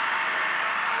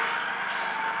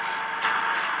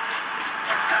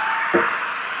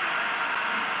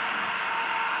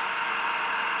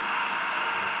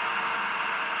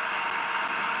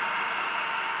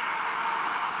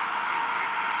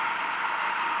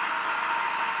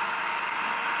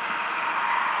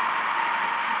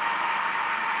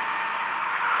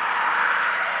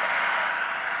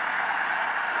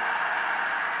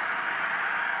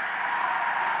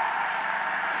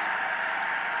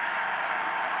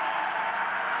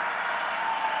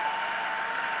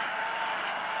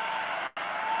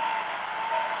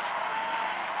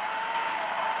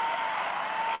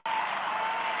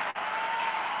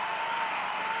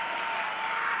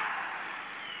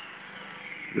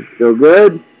 Still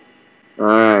good?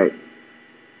 Alright.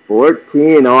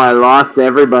 14. Oh, I lost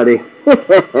everybody.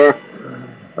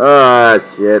 Ah,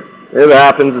 shit. It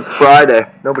happens. It's Friday.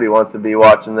 Nobody wants to be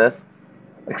watching this.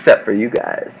 Except for you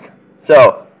guys.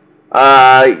 So,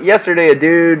 yesterday a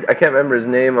dude, I can't remember his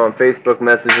name, on Facebook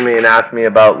messaged me and asked me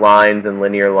about lines and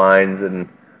linear lines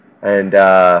and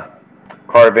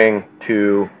carving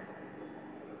to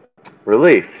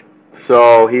relief.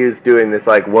 So he was doing this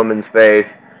like woman's face,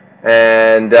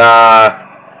 and a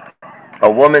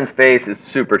woman's face is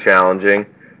super challenging,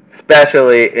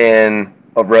 especially in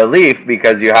a relief,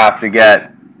 because you have to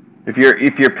get, if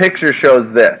your picture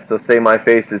shows this, so say my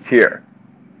face is here,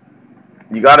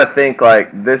 you got to think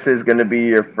like this is going to be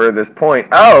your furthest point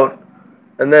out,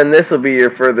 and then this will be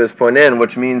your furthest point in,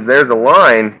 which means there's a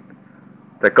line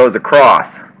that goes across,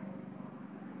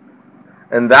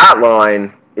 and that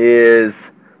line is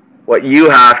what you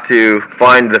have to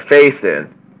find the face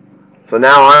in. So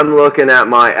now I'm looking at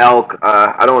my elk.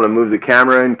 I don't want to move the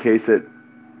camera in case it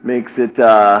makes it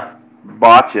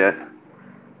botch it,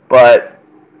 but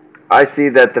I see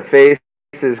that the face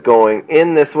is going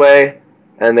in this way,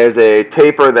 and there's a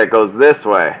taper that goes this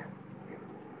way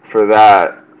for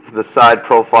that, for the side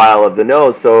profile of the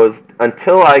nose. So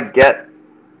until I get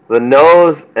the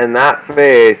nose and that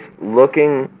face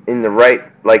looking in the right,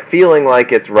 like feeling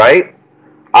like it's right,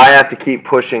 I have to keep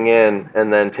pushing in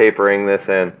and then tapering this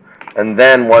in. And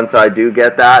then once I do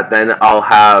get that, then I'll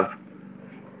have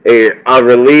a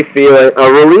relief feeling,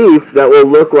 a relief that will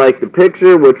look like the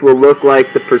picture, which will look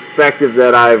like the perspective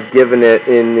that I've given it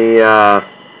in the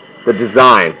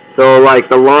design. So like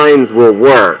the lines will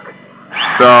work.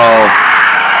 So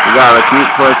you gotta keep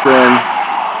pushing,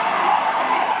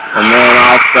 and then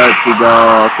I'll start to go,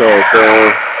 okay, so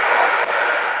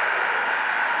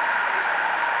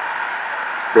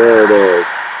there it is.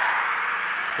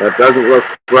 That doesn't look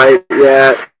right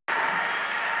yet.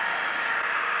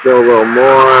 Still a little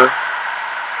more.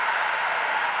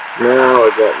 Now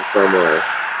we're getting somewhere.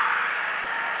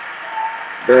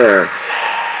 There.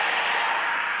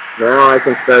 Now I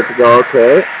can start to go,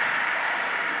 okay.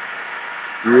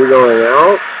 You going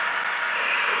out.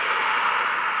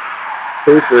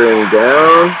 Tapering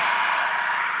down.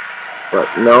 But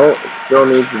no, it still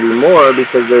needs to be more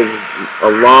because there's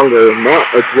a longer,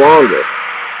 it's longer.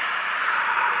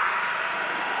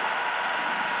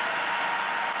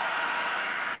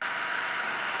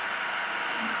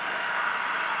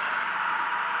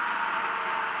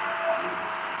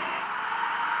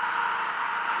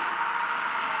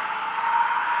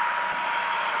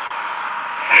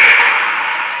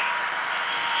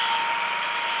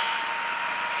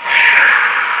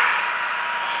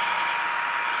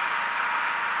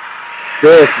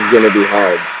 This is going to be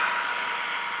hard.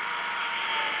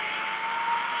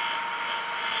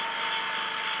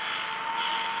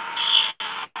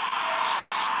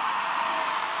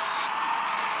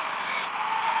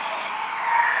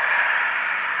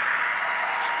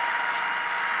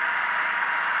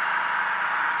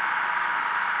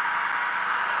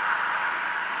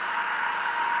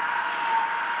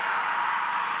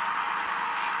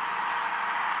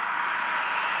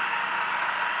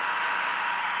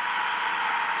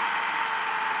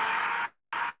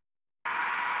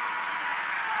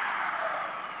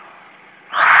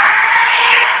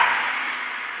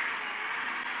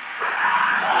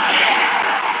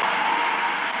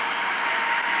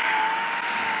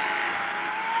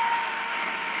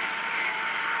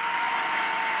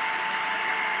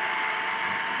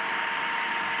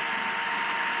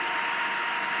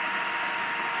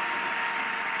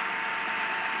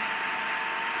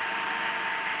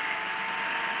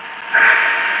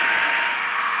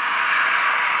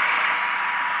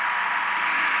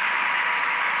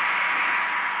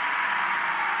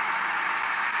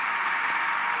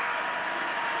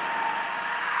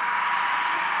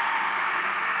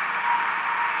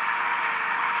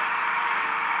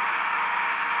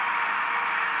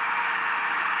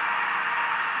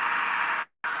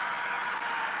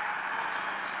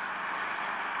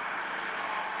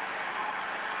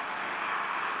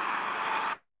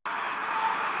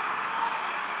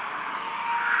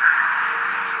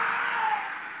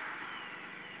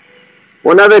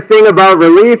 One other thing about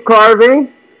relief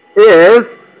carving is,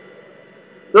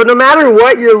 so no matter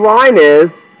what your line is,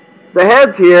 the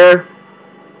head's here,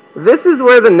 this is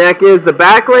where the neck is, the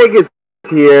back leg is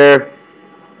here.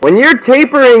 When you're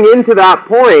tapering into that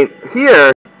point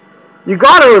here, you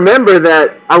got to remember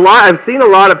that I've seen a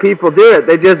lot of people do it.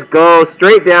 They just go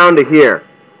straight down to here.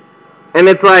 And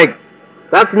it's like,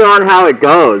 that's not how it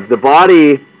goes. The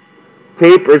body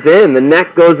tapers in, the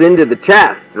neck goes into the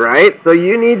chest, right? So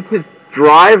you need to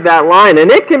drive that line,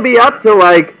 and it can be up to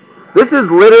like, this is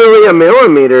literally a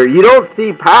millimeter. You don't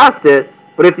see past it,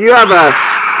 but if you have a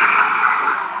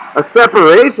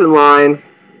separation line,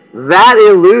 that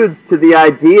alludes to the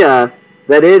idea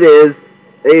that it is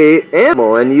a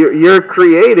animal, and you're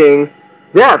creating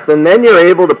depth, and then you're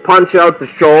able to punch out the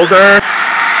shoulder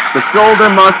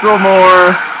muscle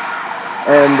more,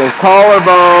 and the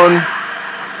collarbone,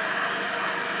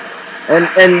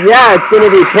 And yeah, it's going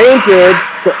to be painted,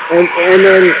 and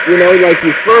then, you know, like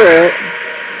you fur it.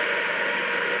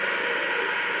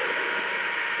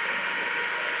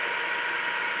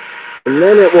 And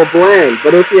then it will blend.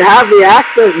 But if you have the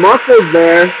accent muscles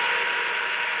there,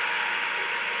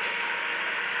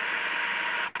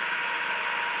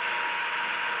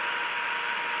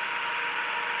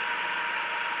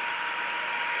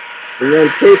 and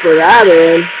then taper that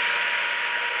in,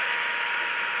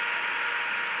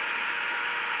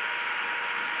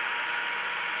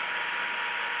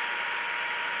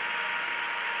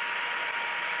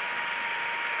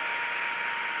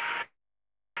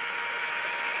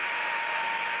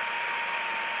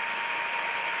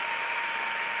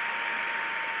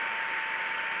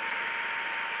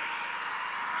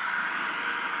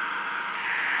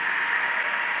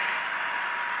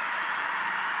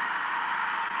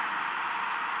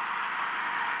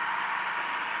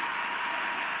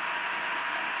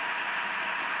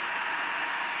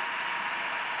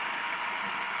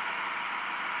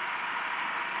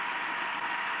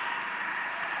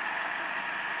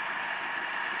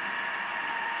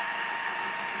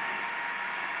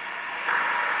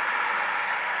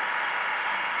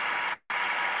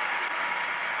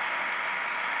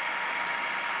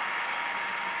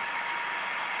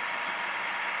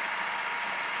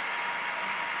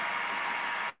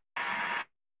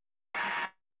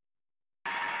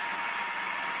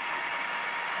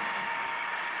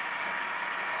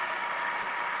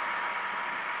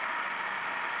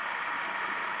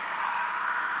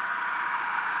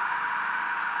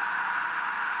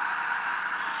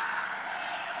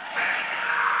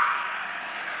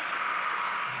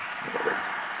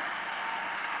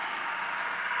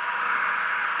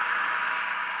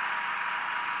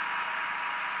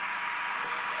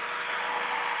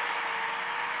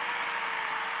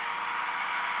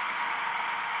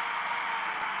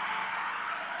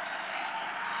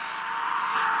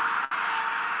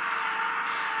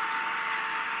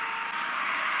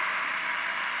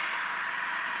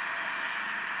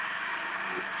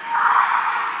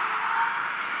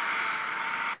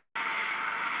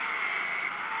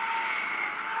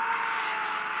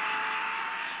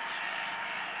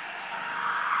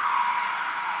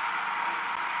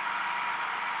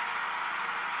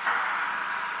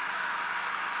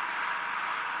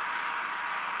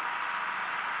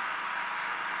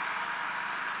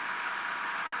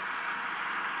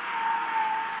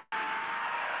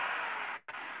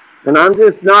 and I'm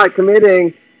just not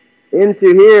committing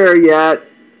into here yet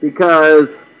because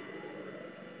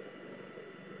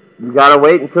you gotta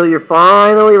wait until you're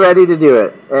finally ready to do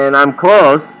it. And I'm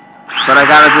close, but I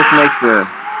gotta just make sure.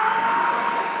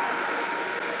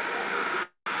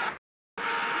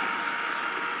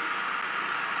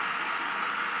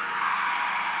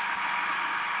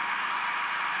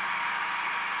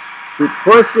 Keep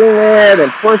pushing it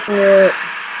and pushing it.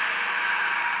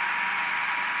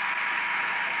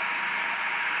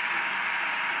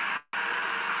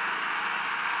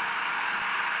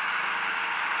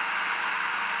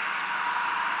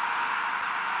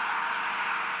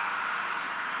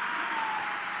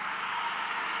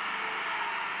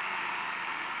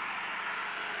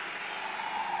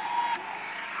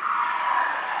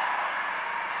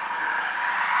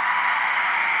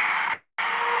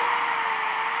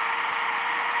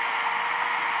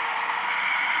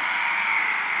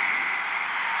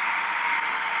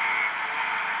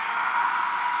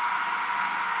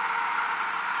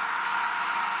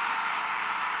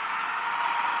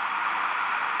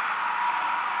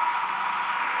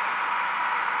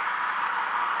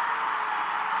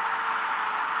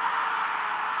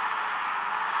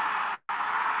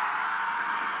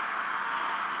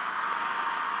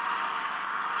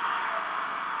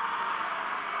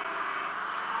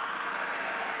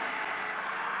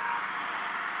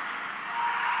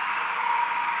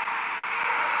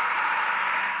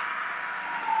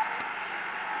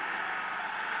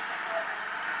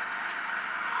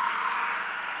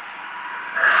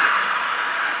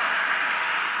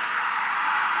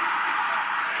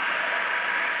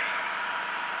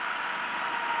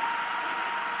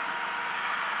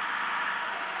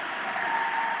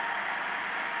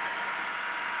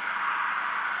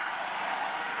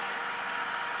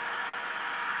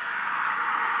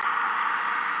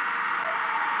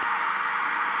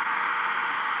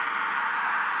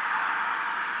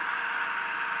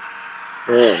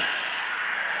 Okay.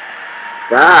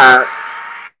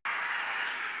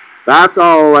 That's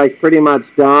all like pretty much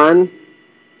done.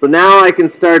 So now I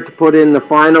can start to put in the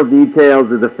final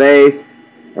details of the face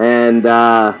and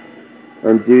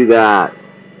do that.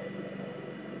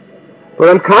 But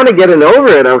I'm kind of getting over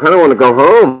it. I kind of want to go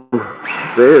home.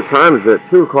 The time is at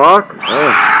 2 o'clock.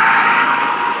 Oh.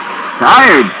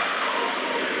 Tired.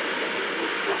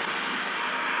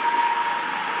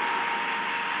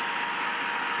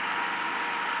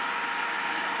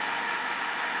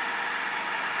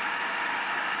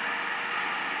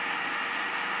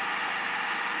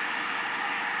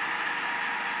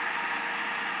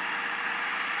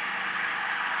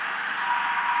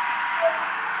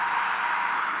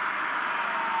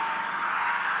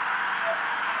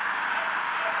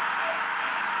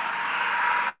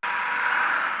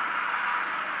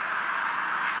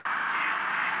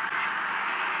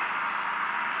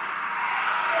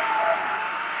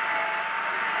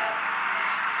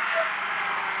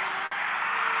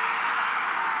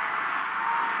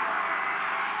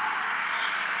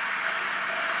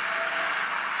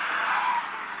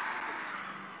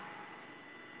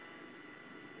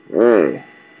 Hey.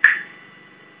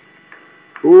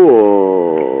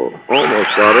 Cool.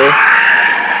 Almost got her.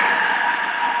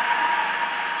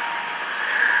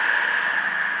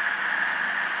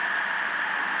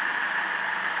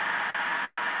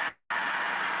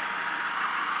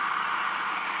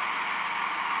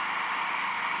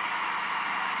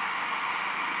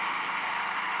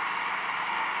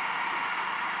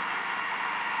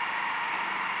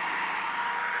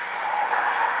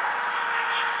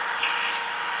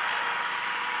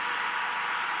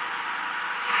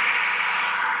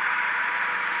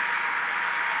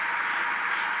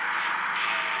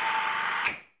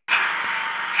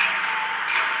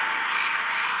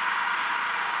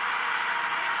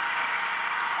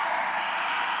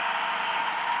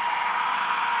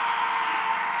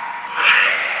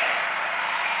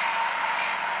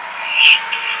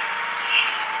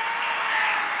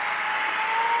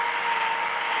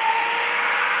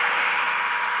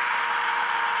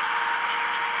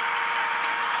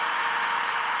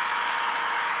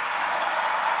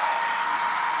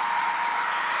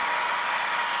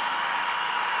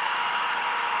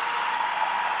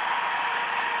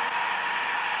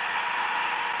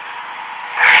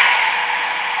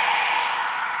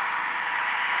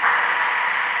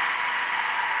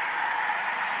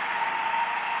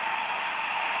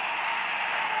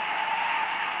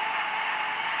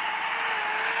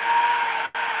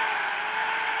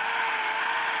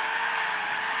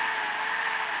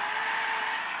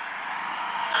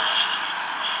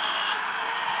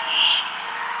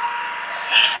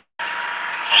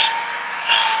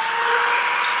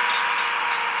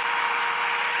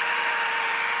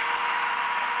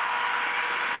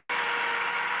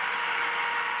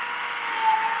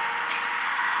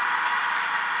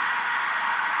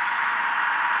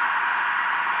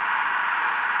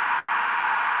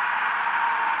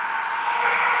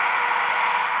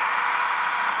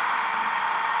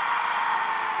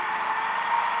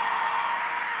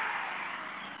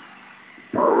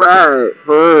 Alright,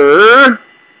 for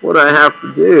what I have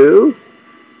to do,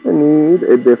 I need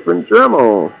a different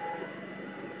Dremel.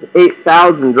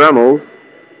 8,000 Dremels,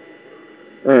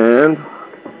 and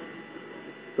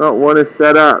not one is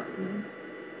set up.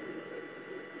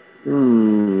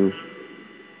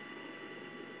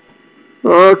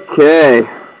 Okay,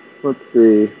 let's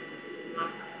see.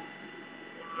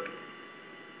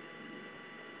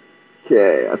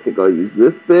 Okay, I think I'll use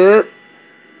this bit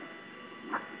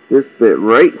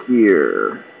right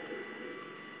here.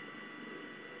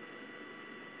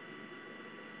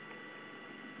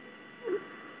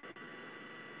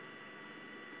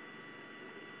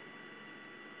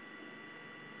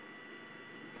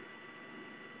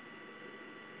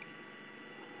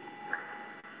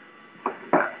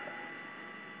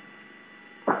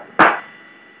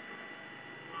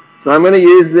 So I'm going to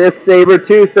use this saber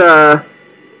tooth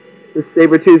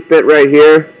bit right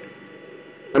here.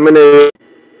 I'm going to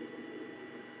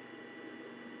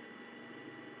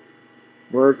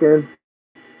working.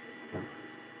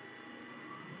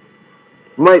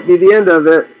 Might be the end of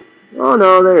it. Oh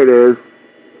no, there it is.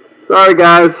 Sorry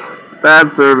guys,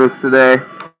 bad service today.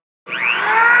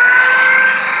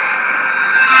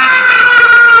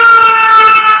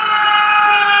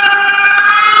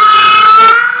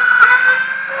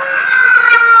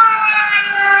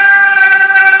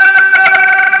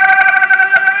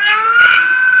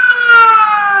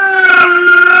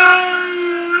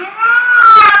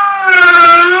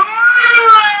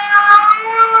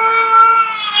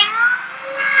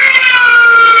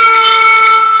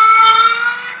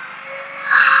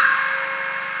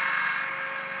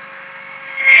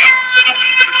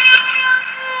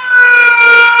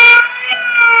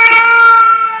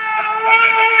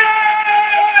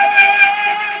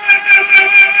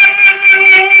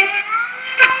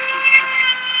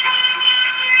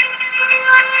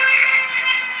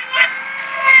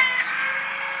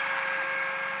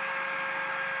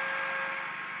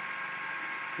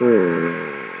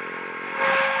 Okay.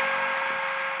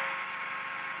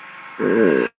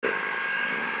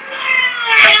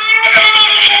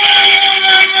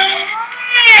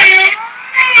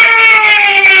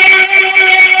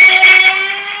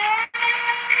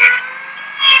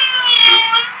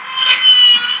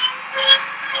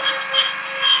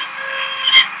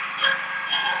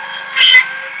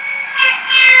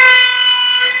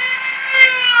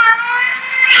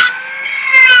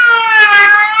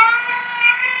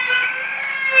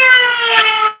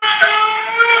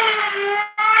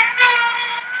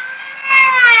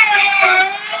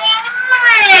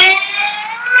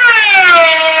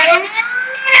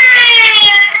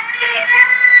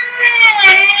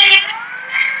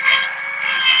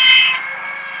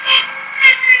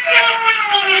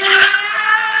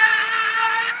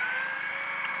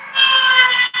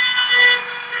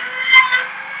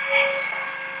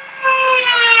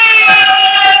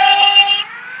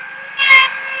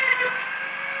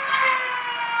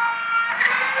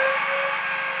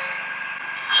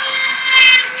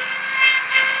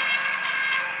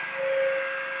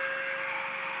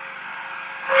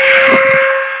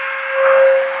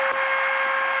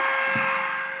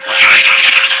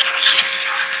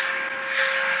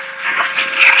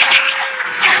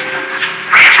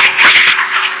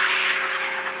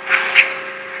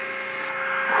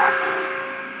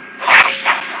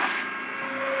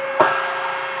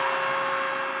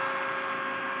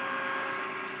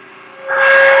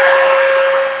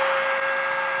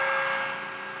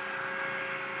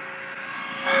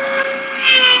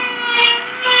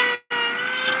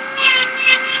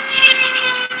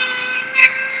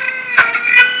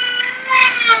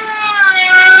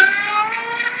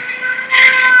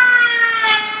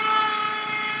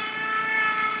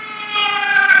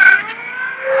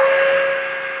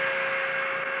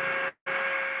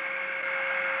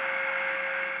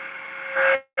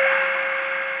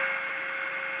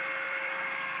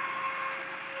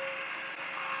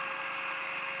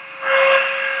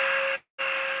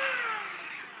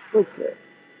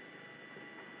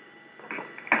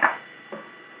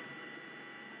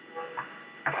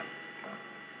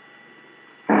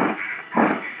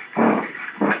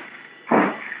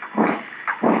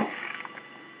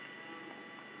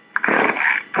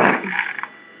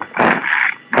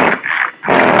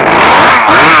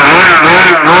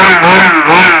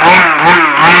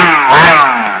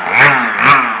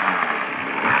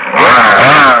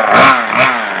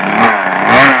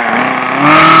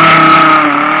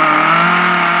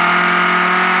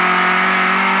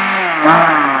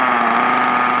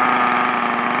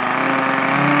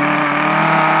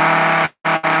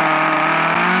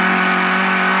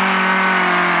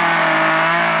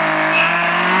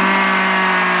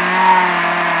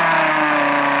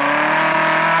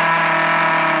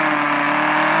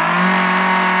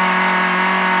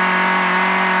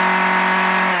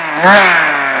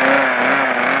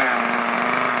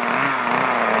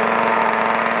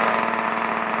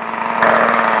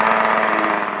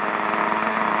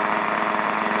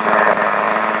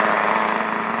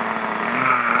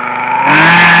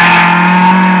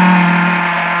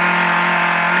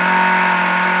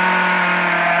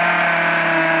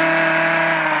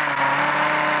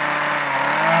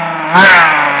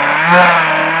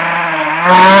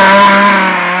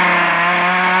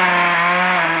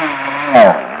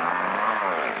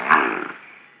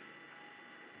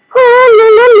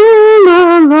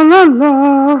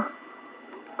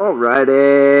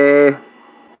 Alrighty.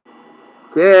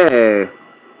 Okay.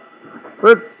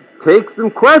 Let's take some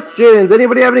questions.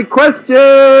 Anybody have any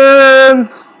questions?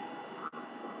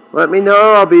 Let me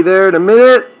know. I'll be there in a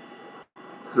minute.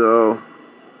 So,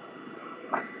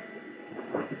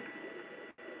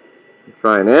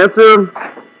 try and answer them.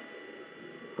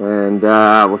 And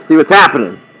we'll see what's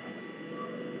happening.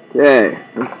 Okay,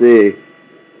 let's see.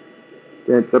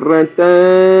 Dun, dun, dun,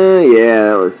 dun. Yeah,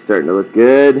 that was starting to look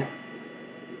good.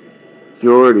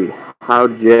 Jordy, how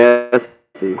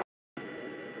Jesse?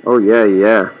 Oh,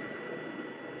 yeah.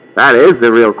 That is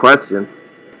the real question.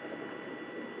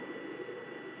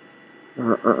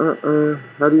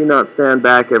 How do you not stand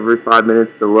back every 5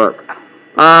 minutes to look?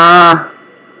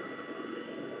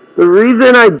 The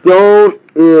reason I don't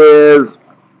is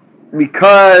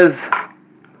because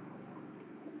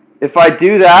if I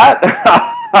do that,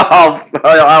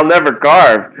 I'll never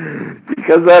carve.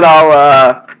 Because then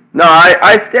no,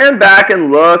 I stand back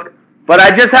and look, but I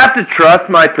just have to trust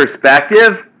my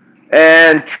perspective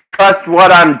and trust what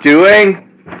I'm doing,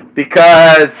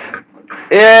 because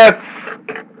if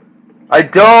I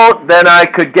don't, then I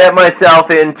could get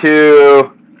myself into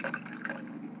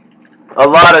a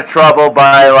lot of trouble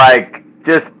by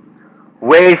just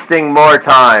wasting more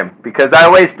time, because I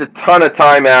waste a ton of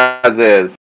time as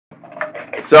is.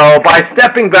 So by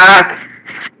stepping back,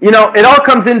 it all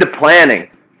comes into planning,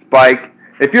 Spike.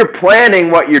 If you're planning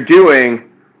what you're doing,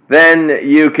 then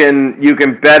you can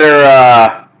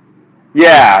better, you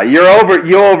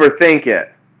overthink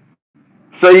it.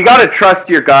 So you got to trust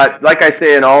your gut. Like I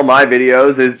say in all my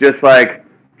videos, is just like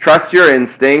trust your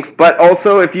instincts. But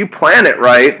also, if you plan it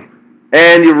right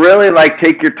and you really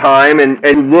take your time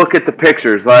and look at the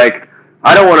pictures, like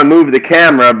I don't want to move the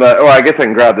camera, but I guess I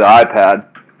can grab the iPad.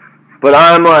 But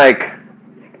I'm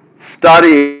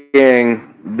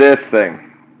studying this thing,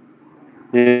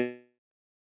 and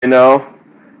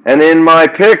in my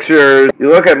pictures, you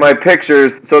look at my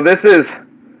pictures. So this is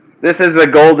a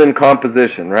golden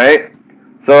composition, right?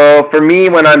 So for me,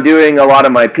 when I'm doing a lot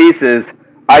of my pieces,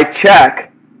 I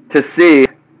check to see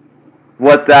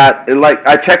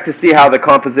I check to see how the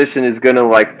composition is going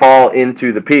to fall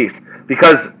into the piece,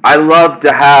 because I love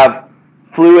to have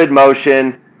fluid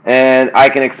motion, and I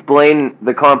can explain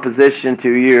the composition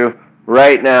to you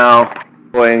right now.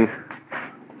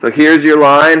 So here's your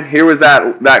line. Here was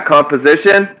that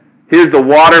composition. Here's the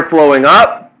water flowing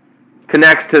up,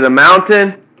 connects to the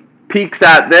mountain, peaks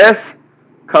at this,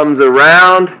 comes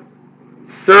around,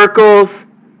 circles,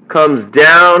 comes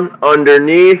down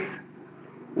underneath,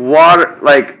 water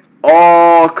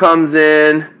all comes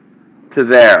in to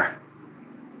there.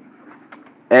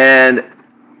 And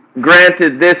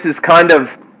granted, this is kind of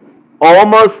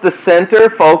almost the center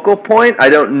focal point. I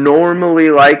don't normally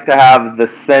like to have the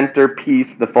centerpiece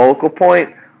the focal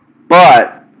point,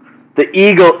 but the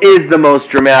eagle is the most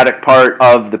dramatic part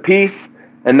of the piece,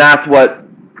 and that's what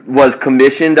was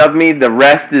commissioned of me. The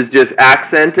rest is just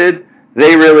accented.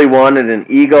 They really wanted an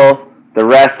eagle. The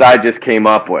rest I just came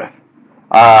up with.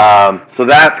 So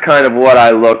that's kind of what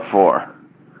I look for.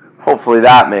 Hopefully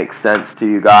that makes sense to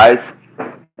you guys.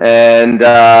 And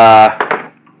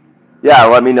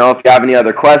let me know if you have any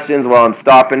other questions while I'm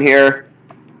stopping here.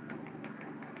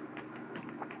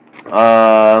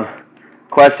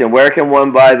 Question: where can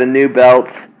one buy the new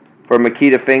belts for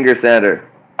Makita Finger Sander?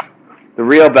 The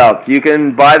real belts. You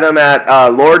can buy them at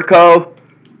Lordco.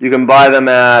 You can buy them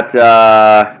at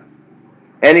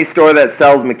any store that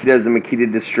sells Makita as a Makita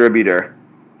distributor.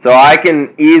 So I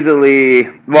can easily,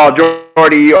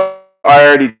 Jordy, I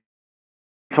already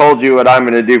told you what I'm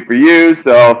going to do for you,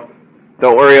 so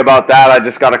don't worry about that. I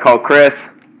just got to call Chris.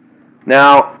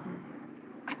 Now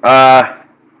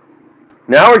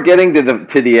we're getting to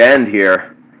the end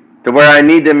here, to where I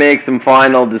need to make some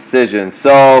final decisions.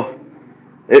 So,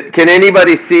 can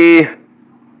anybody see, is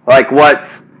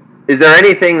there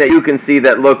anything that you can see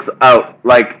that looks out,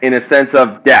 in a sense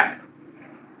of depth?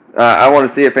 I want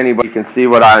to see if anybody can see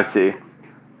what I see.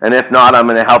 And if not, I'm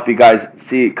going to help you guys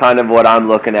see kind of what I'm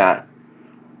looking at.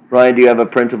 Ryan, do you have a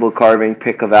printable carving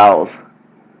pick of owls?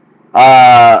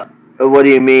 What do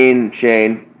you mean,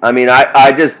 Shane? I mean,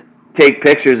 I just take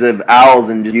pictures of owls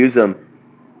and just use them.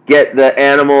 Get the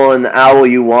animal and the owl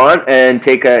you want, and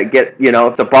if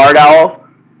it's a barred owl,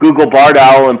 Google barred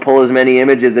owl and pull as many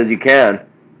images as you can,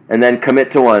 and then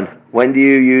commit to one. When do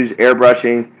you use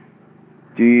airbrushing?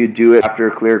 Do you do it after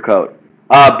a clear coat?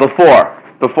 Before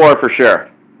for sure.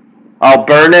 I'll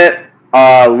burn it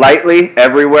lightly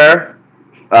everywhere.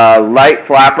 Light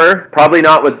flapper, probably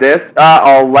not with this.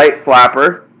 I'll light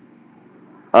flapper.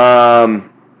 And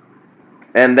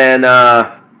then,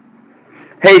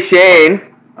 hey Shane,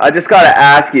 I just got to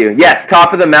ask you. Yes,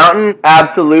 top of the mountain,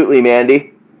 absolutely,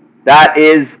 Mandy. That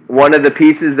is one of the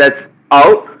pieces that's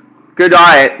out. Good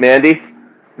eye, Mandy.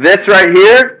 This right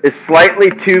here is slightly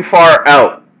too far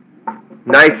out.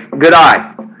 Nice, good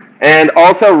eye. And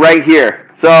also right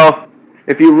here. So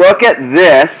if you look at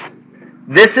this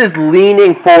is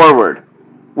leaning forward,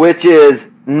 which is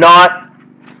not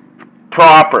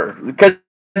proper, because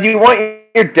you want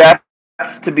your depth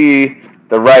to be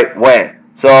the right way.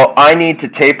 So I need to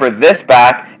taper this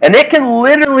back, and it can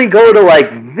literally go to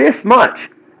this much,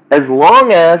 as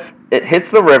long as it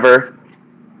hits the river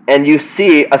and you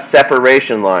see a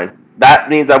separation line. That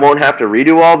means I won't have to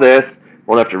redo all this,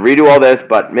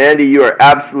 but Mandy, you are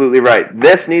absolutely right.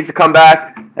 This needs to come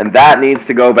back, and that needs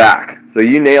to go back. So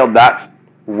you nailed that.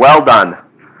 Well done.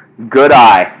 Good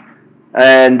eye.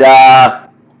 And I'm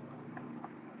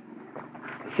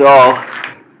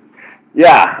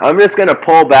just going to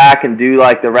pull back and do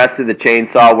the rest of the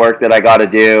chainsaw work that I got to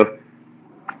do.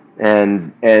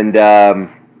 And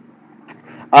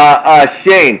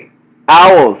Shane,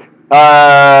 owls,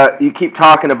 you keep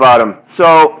talking about them.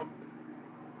 So,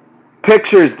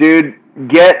 pictures, dude.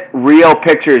 Get real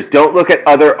pictures. Don't look at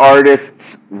other artists'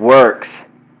 works.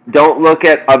 don't look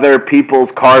at other people's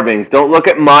carvings. Don't look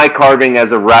at my carving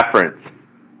as a reference.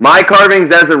 My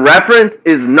carvings as a reference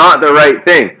is not the right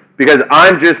thing because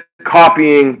I'm just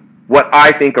copying what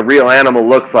I think a real animal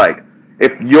looks like.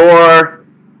 If you're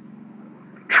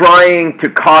trying to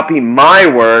copy my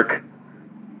work,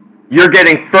 you're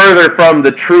getting further from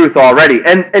the truth already.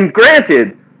 And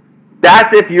granted,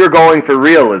 that's if you're going for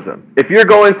realism. If you're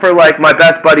going for like my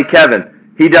best buddy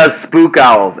Kevin, he does spook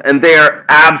owls, and they are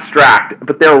abstract,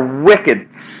 but they're wicked,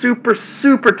 super,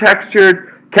 super textured.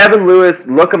 Kevin Lewis,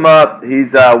 look him up.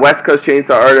 He's a West Coast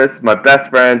chainsaw artist, my best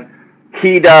friend.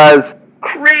 He does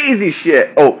crazy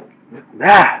shit.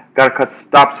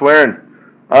 Stop swearing.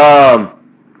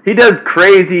 He does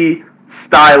crazy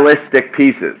stylistic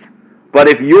pieces. But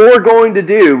if you're going to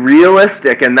do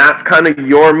realistic, and that's kind of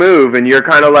your move, and you're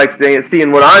kind of like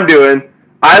seeing what I'm doing,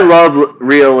 I love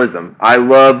realism. I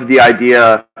love the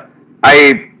idea.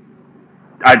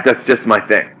 That's just my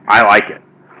thing. I like it.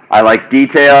 I like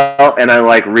detail, and I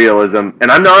like realism. And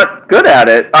I'm not good at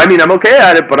it. I mean, I'm okay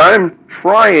at it, but I'm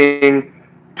trying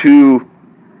to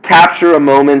capture a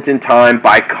moment in time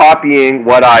by copying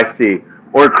what I see,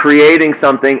 or creating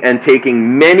something and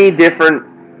taking many different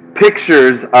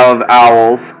pictures of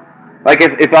owls. Like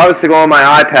if I was to go on my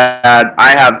iPad, I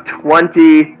have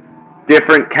 20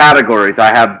 different categories.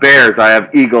 I have bears, I have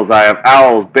eagles, I have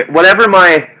owls. Whatever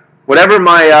my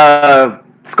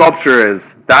sculpture is,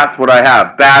 that's what I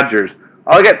have. Badgers.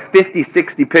 I'll get 50,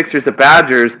 60 pictures of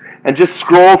badgers and just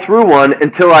scroll through one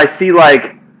until I see,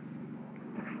 like,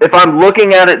 if I'm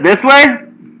looking at it this way,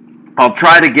 I'll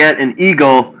try to get an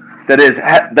eagle that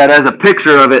has a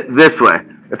picture of it this way.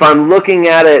 If I'm looking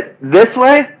at it this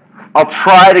way, I'll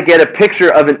try to get a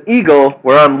picture of an eagle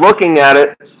where I'm looking at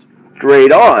it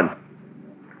straight on.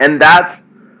 And that's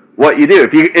what you do.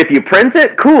 If you print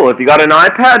it, cool. If you got an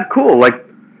iPad, cool. Like,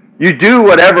 you do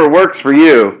whatever works for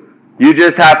you. You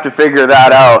just have to figure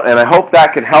that out. And I hope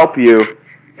that can help you.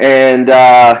 And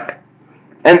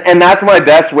that's my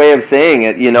best way of saying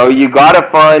it. You know, you got to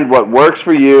find what works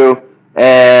for you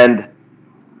and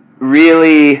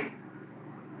really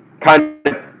kind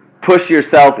of push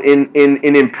yourself in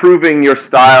improving your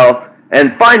style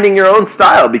and finding your own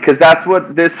style, because that's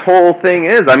what this whole thing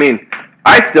is. I mean,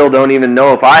 I still don't even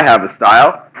know if I have a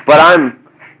style, but I'm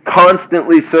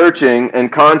constantly searching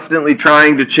and constantly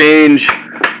trying to change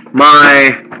my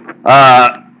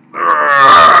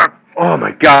oh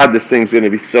my god, this thing's going to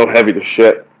be so heavy to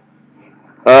shit.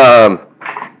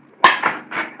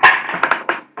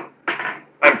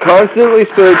 I'm constantly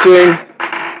searching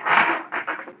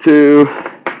to,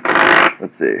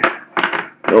 let's see.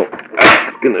 Oh,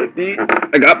 that's gonna be,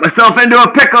 I got myself into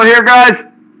a pickle here, guys.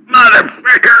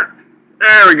 Motherfucker.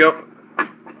 There we go.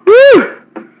 Woo!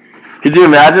 Could you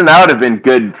imagine? That would have been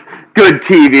good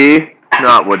TV.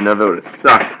 No, it wouldn't have. It would have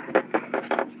sucked.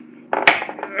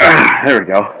 There we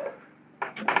go.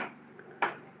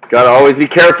 Gotta always be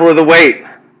careful of the weight.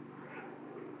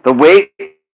 The weight.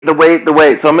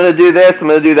 So I'm gonna do this, I'm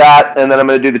gonna do that, and then I'm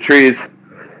gonna do the trees.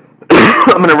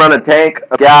 I'm gonna run a tank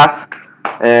of gas,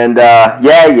 and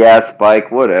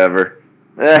Spike, whatever.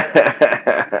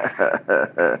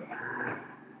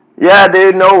 Yeah,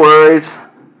 dude, no worries.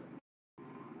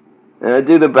 I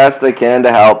do the best I can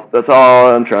to help. That's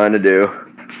all I'm trying to do.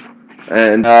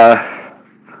 And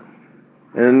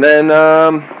then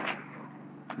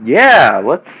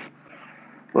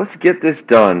let's get this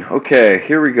done. Okay,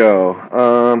 here we go.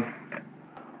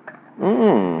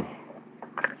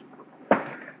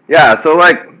 Yeah, so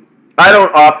like, I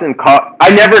don't often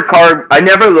I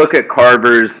never look at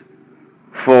carvers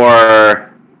for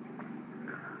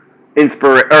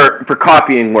for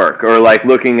copying work, or like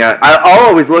looking at, I'll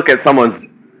always look at someone's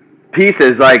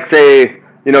pieces, like say,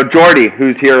 you know, Jordy,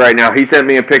 who's here right now, he sent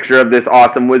me a picture of this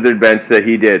awesome wizard bench that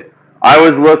he did. I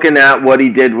was looking at what he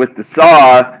did with the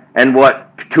saw and what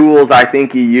tools I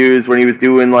think he used when he was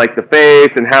doing like the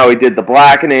face and how he did the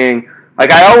blackening.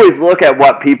 Like, I always look at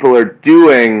what people are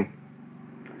doing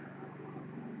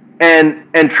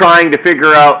and trying to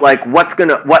figure out like what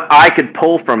I could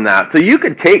pull from that. So you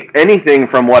could take anything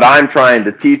from what I'm trying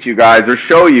to teach you guys or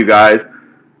show you guys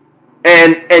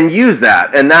and use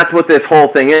that. And that's what this whole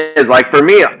thing is. Like, for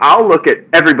me, I'll look at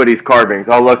everybody's carvings.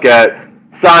 I'll look at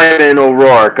Simon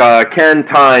O'Rourke, Ken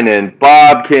Tynan,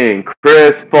 Bob King,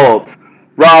 Chris Fultz,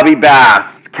 Robbie Bass,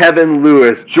 Kevin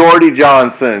Lewis, Jordy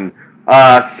Johnson,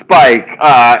 Spike,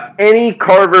 any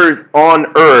carvers on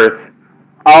earth.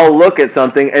 I'll look at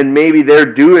something and maybe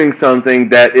they're doing something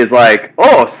that is like,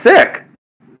 oh, sick.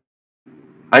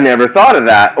 I never thought of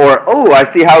that. Or, oh, I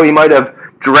see how he might have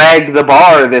dragged the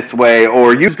bar this way,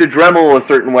 or used a Dremel a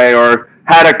certain way, or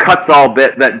had a cut-saw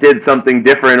bit that did something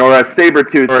different, or a saber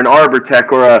tooth, or an arbor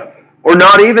tech, or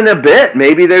not even a bit.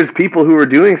 Maybe there's people who are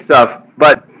doing stuff.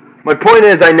 But my point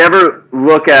is, I never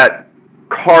look at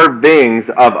carvings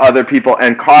of other people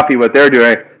and copy what they're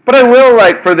doing. But I will,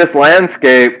 like, for this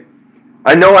landscape,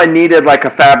 I know I needed like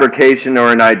a fabrication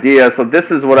or an idea, so this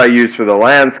is what I used for the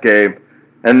landscape.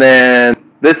 And then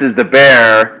this is the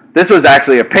bear. This was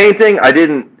actually a painting. I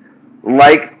didn't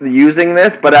like using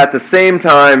this, but at the same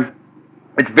time,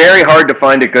 it's very hard to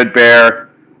find a good bear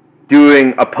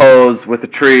doing a pose with a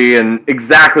tree and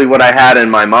exactly what I had in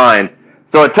my mind.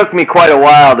 So it took me quite a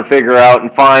while to figure out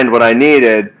and find what I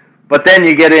needed. But then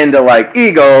you get into like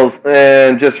eagles,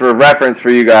 and just for reference for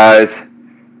you guys,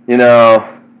 you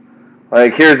know,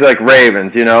 like here's like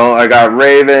ravens, you know, I got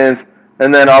ravens,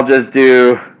 and then I'll just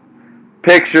do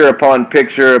picture upon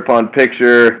picture upon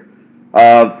picture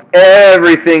of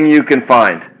everything you can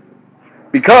find.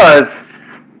 Because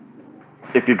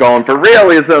if you're going for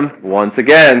realism, once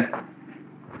again,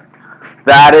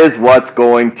 that is what's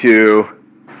going to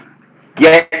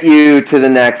get you to the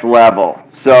next level.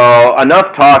 So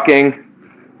enough talking,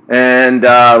 and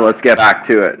let's get back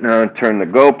to it. Now turn the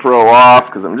GoPro off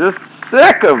because I'm just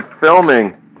sick of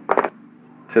filming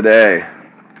today.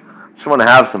 Just want to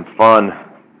have some fun.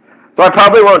 So I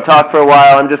probably won't talk for a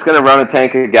while. I'm just going to run a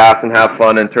tank of gas and have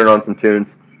fun and turn on some tunes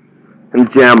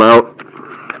and jam out.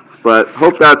 But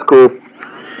hope that's cool.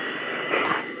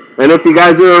 And if you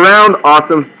guys are around,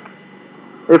 awesome.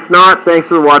 If not, thanks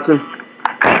for watching.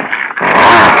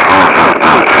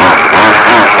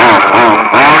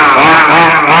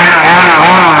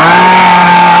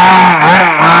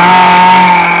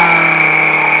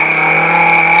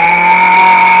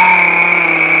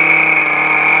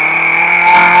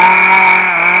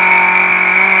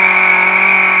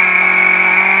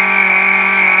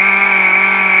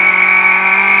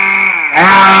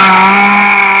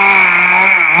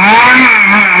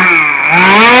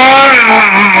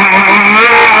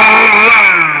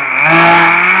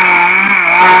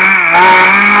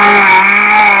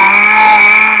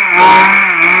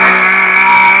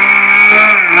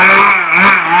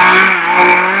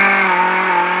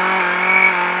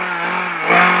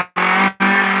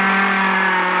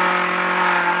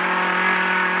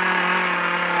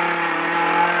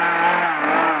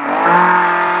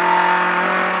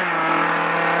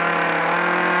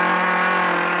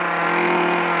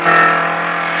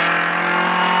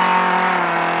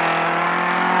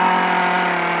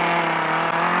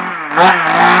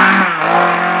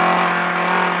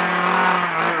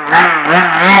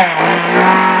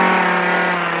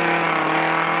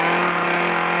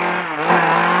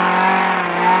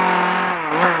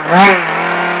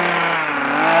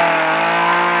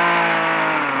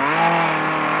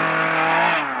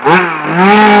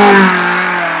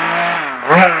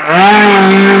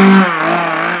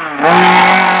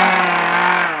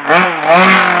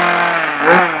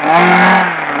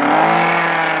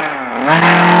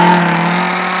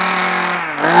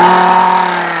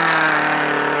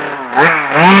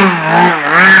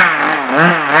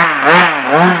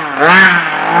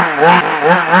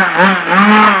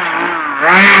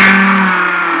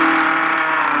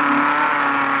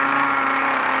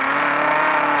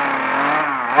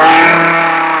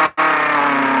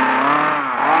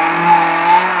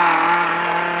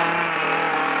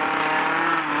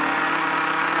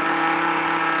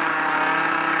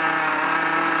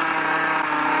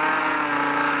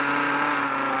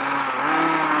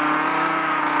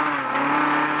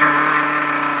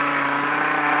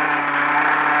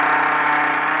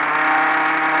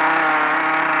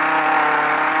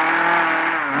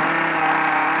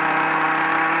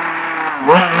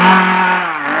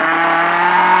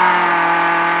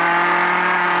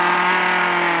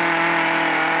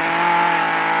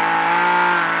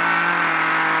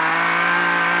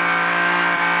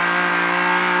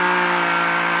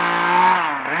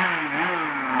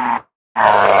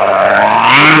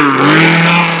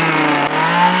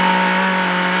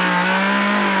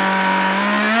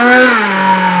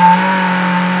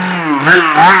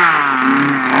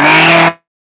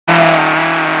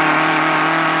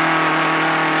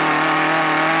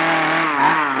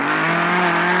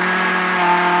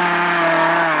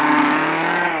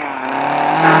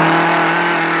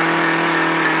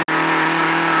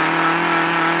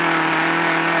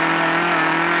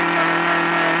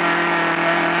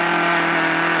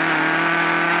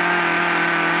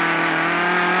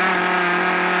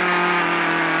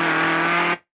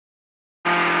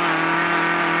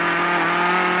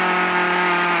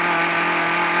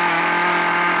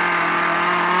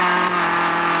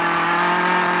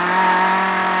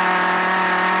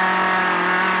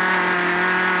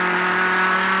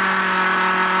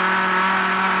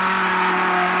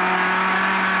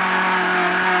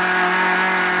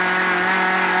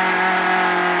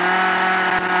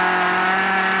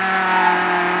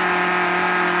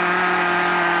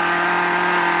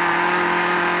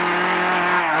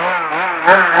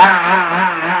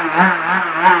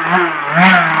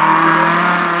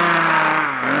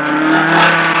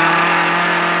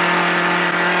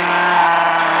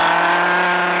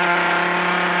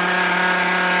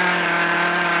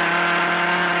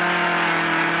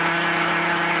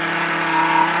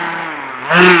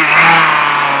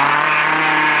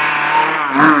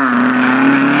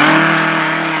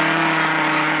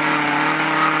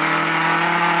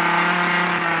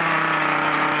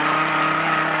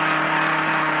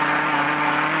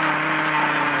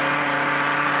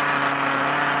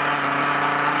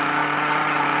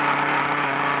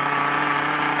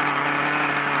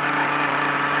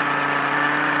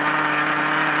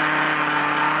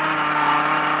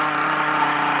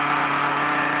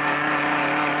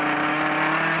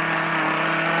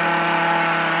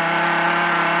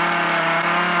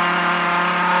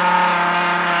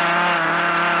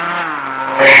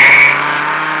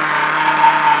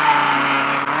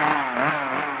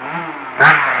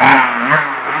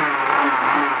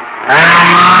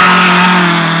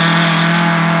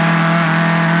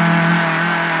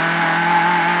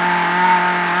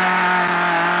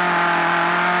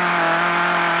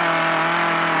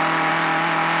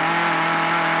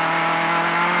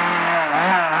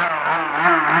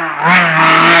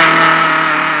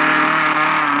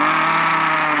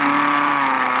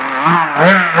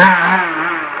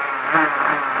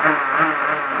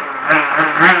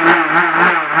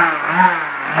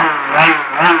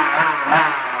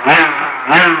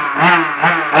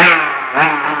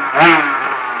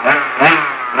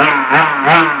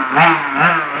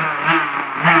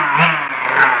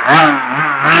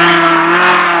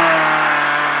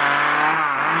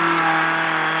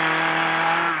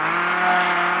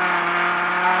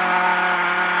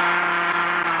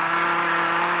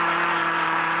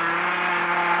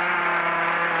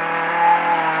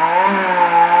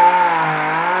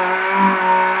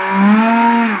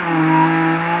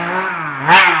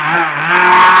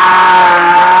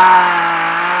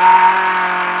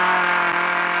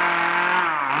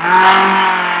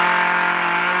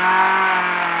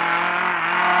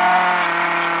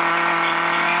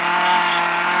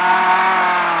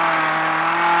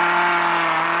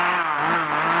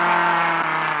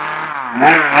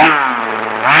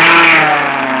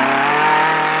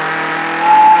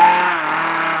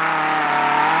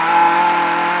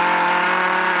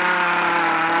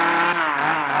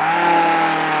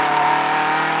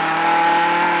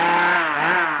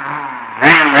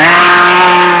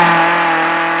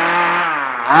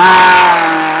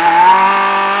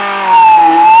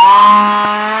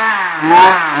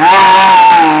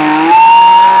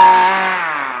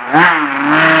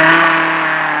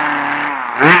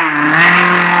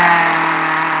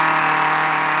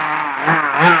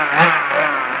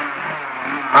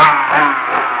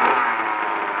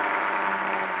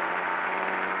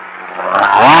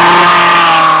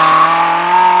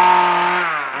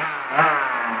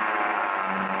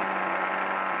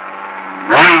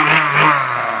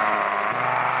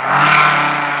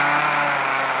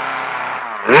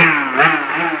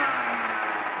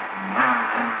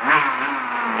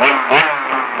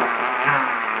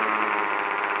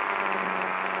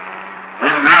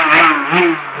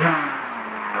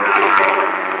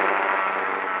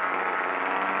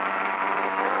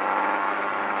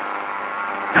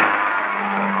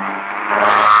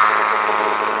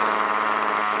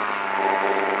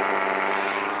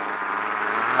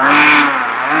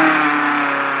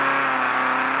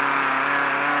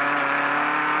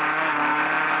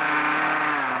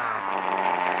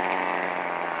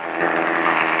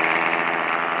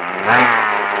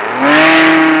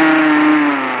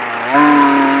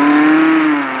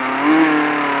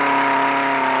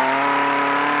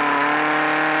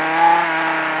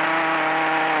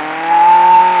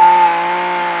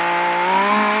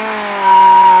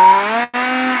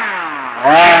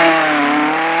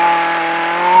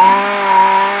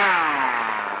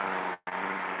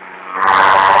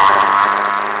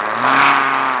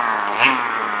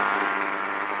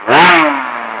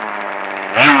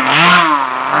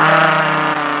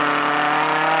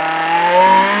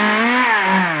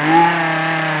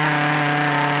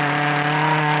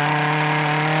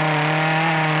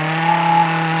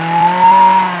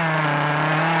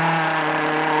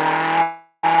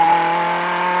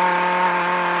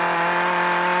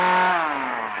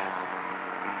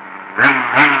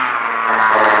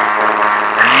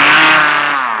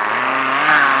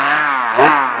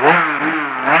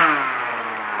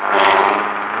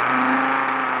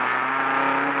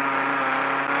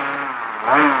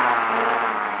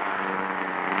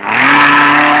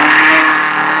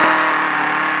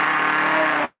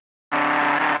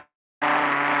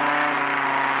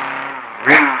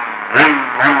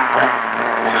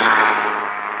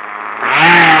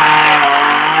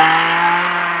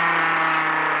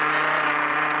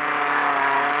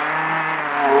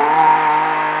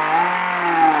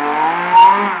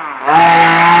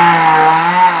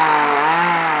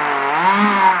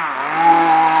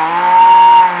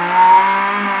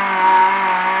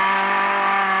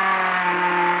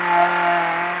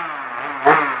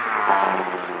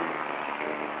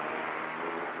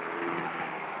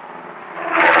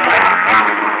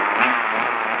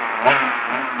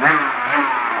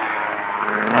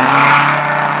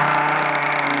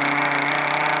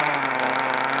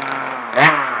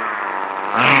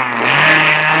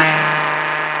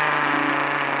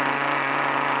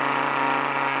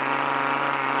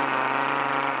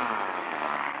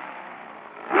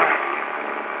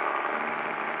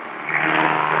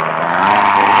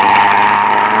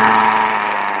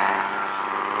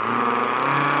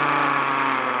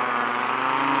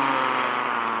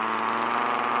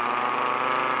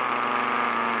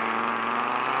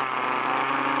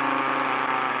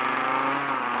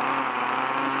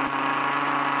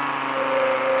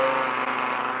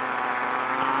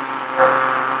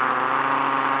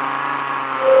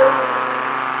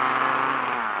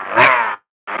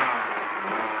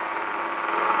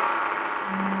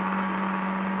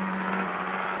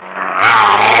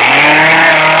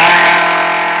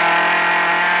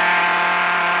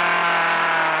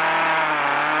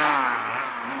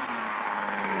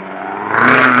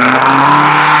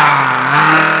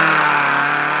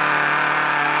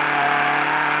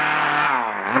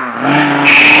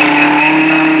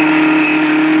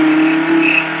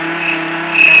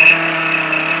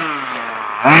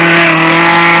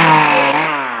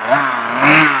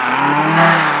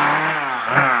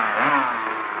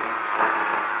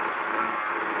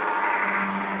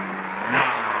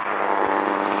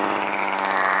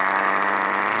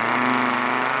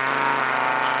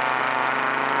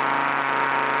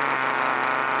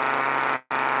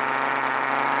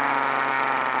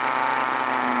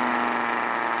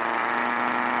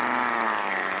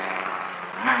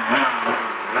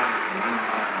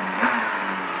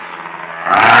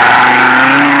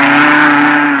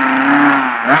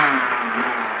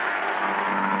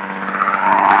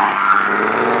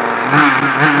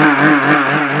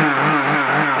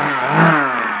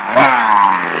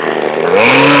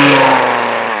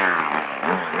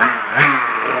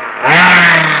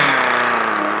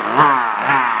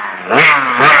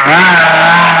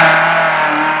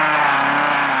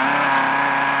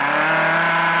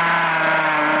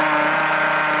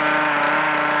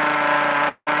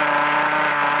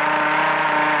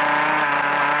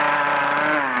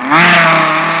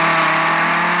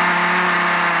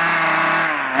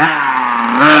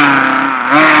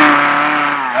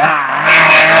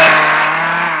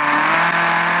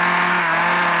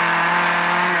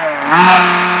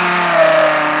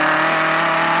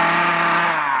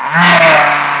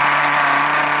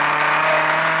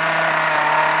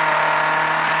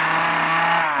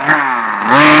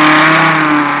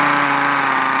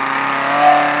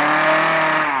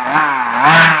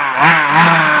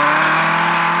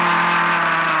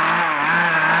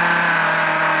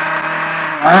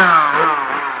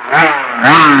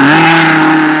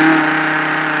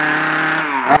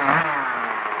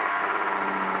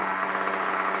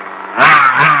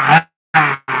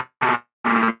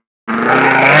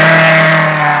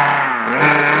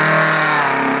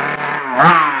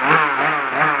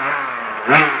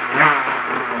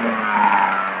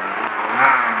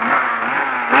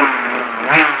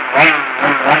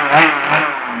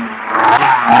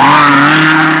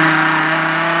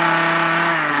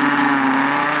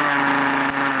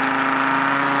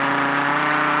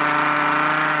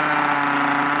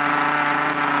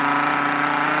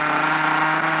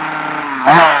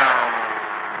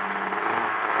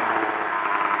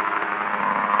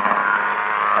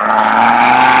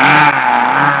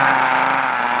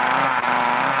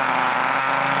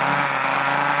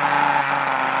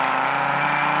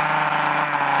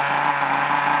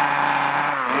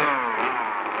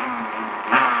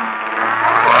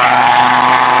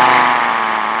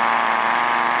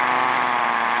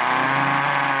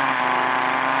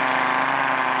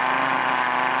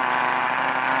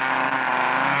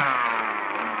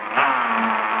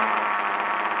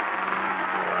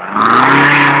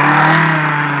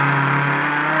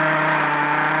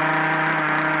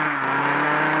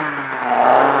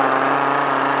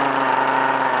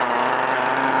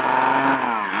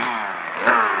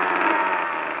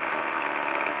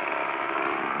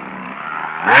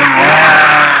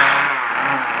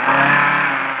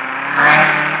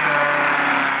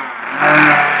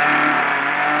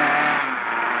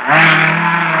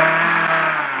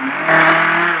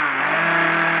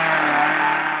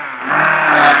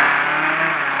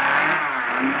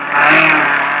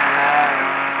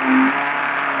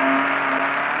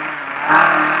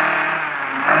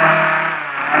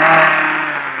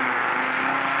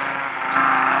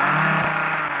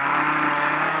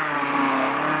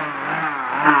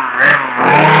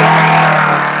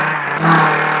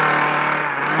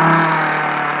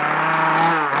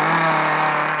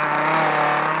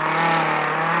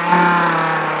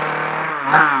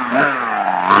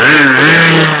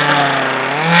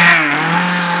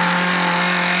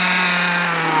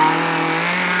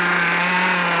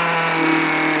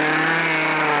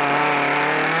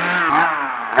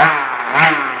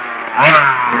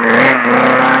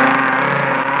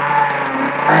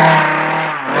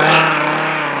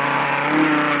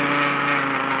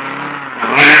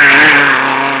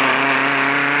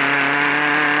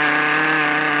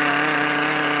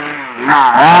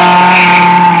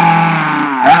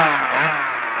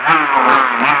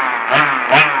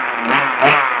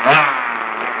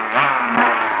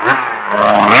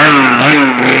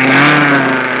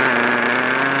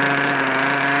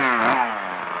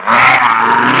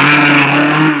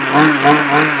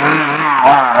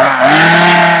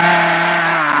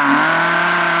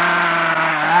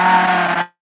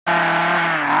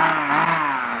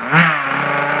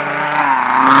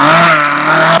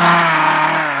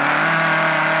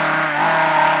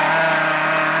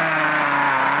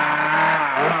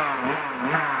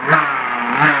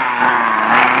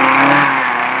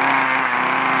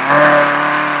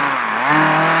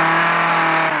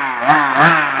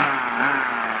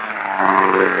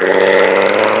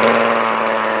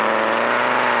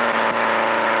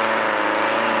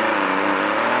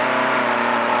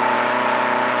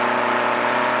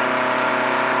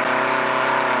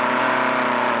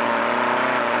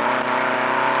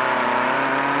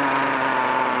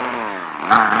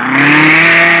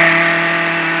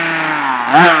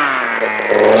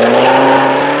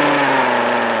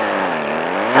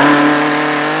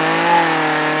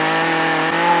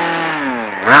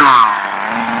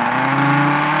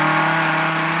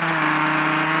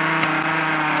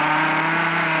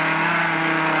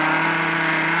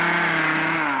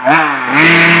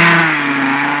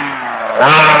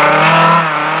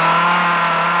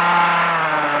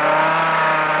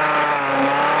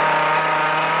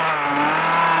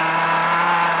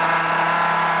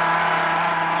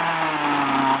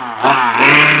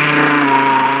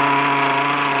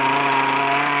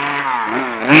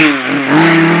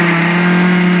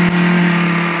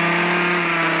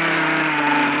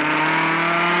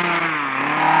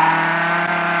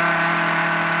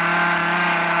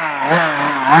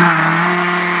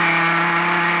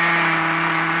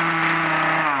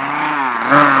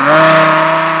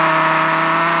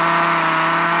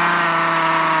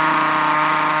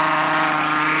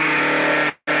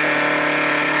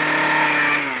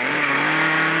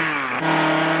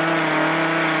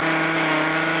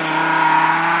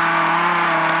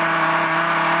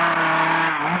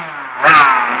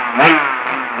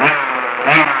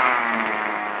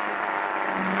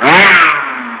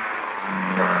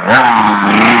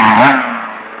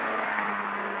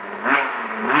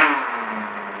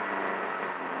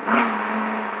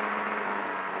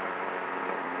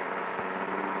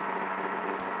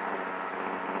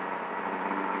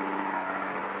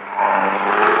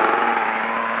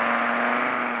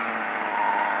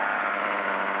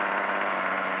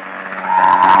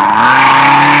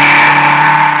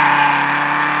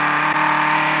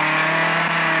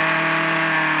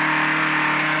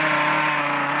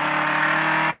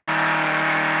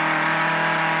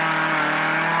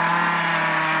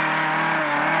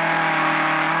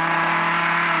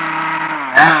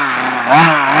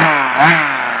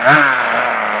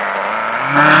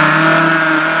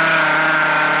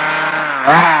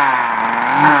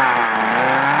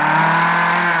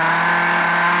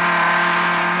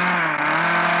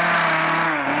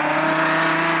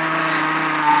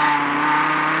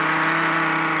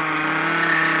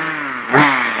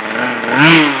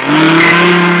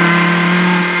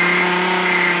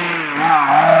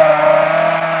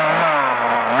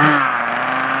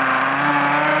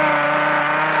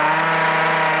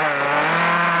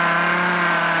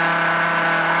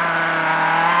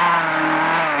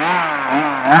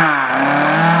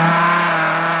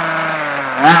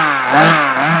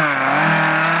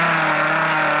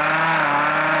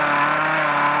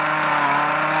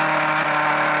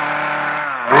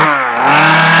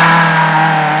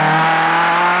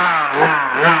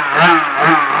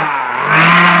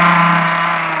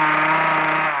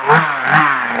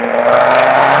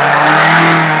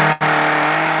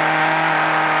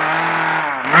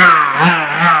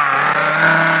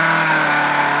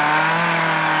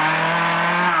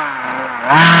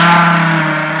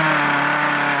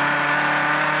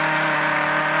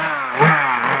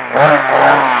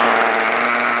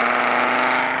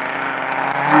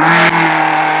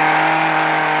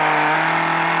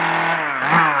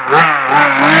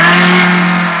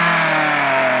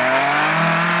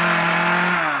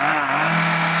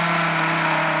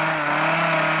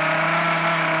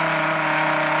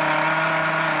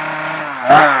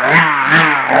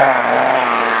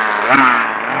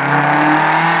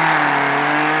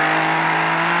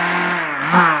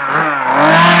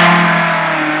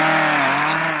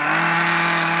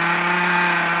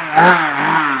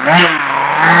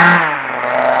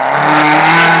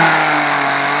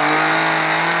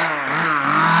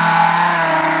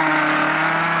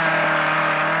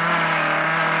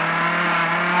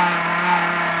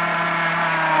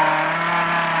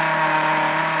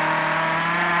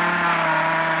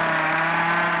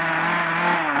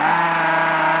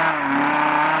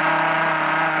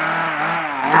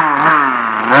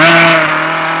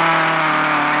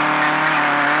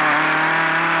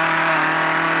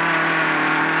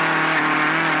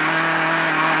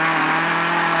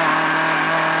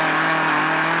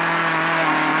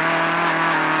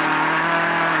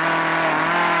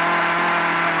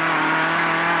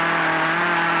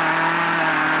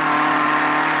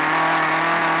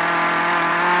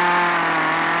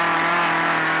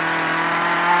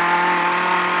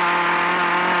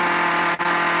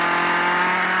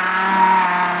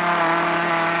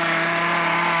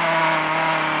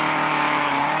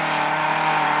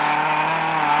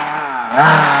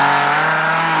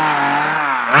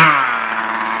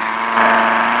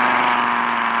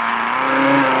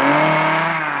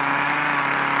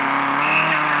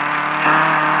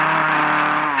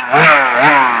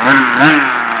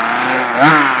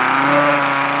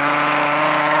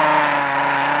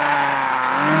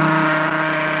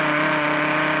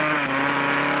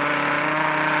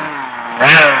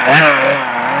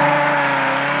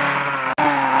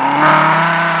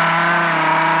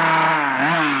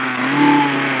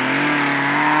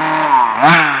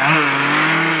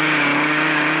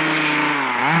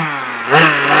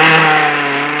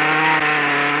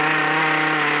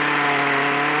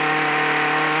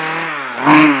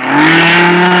 Woo!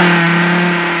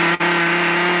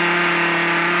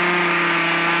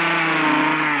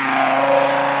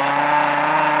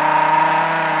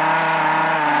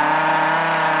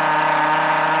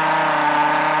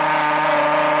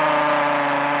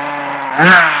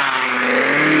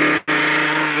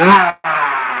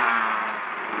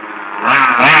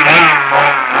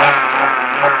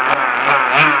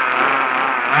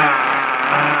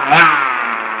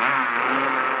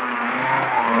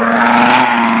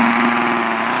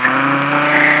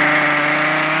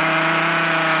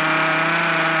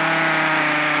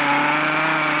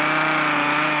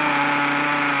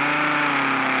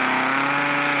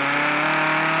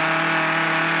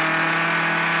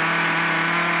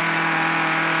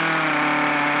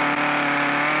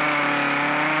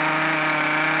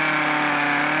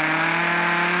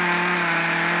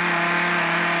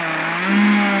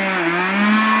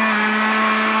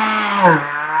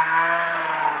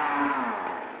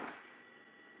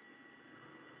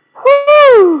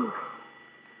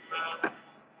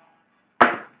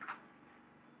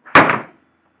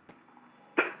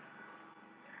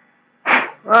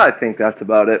 I think that's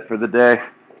about it for the day.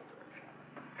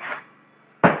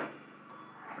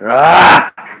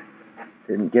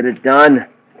 Didn't get it done.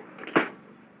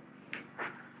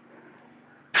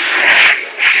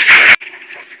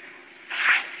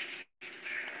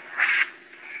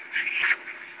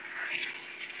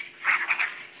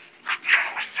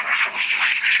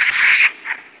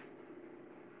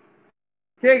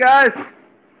 Okay, guys,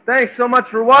 thanks so much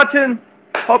for watching.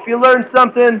 Hope you learned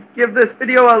something. Give this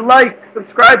video a like,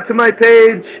 subscribe to my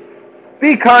page,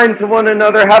 be kind to one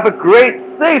another, have a great,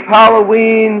 safe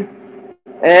Halloween,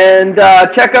 and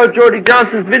check out Jordy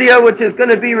Johnson's video, which is going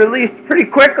to be released pretty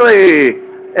quickly.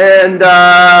 And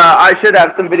I should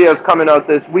have some videos coming out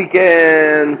this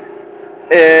weekend.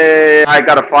 I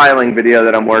got a filing video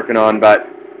that I'm working on, but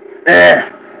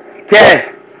okay.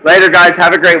 Later, guys.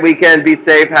 Have a great weekend. Be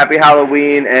safe. Happy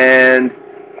Halloween. And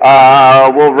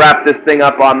we'll wrap this thing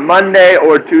up on Monday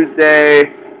or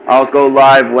Tuesday. I'll go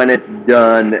live when it's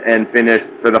done and finished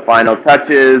for the final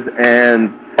touches.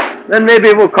 And then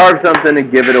maybe we'll carve something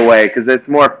and give it away, because it's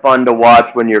more fun to watch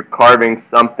when you're carving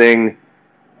something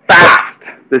fast.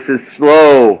 This is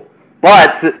slow.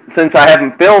 But since I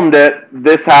haven't filmed it,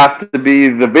 this has to be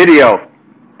the video.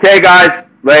 Okay, guys.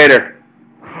 Later.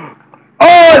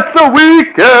 Oh, it's the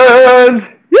weekend!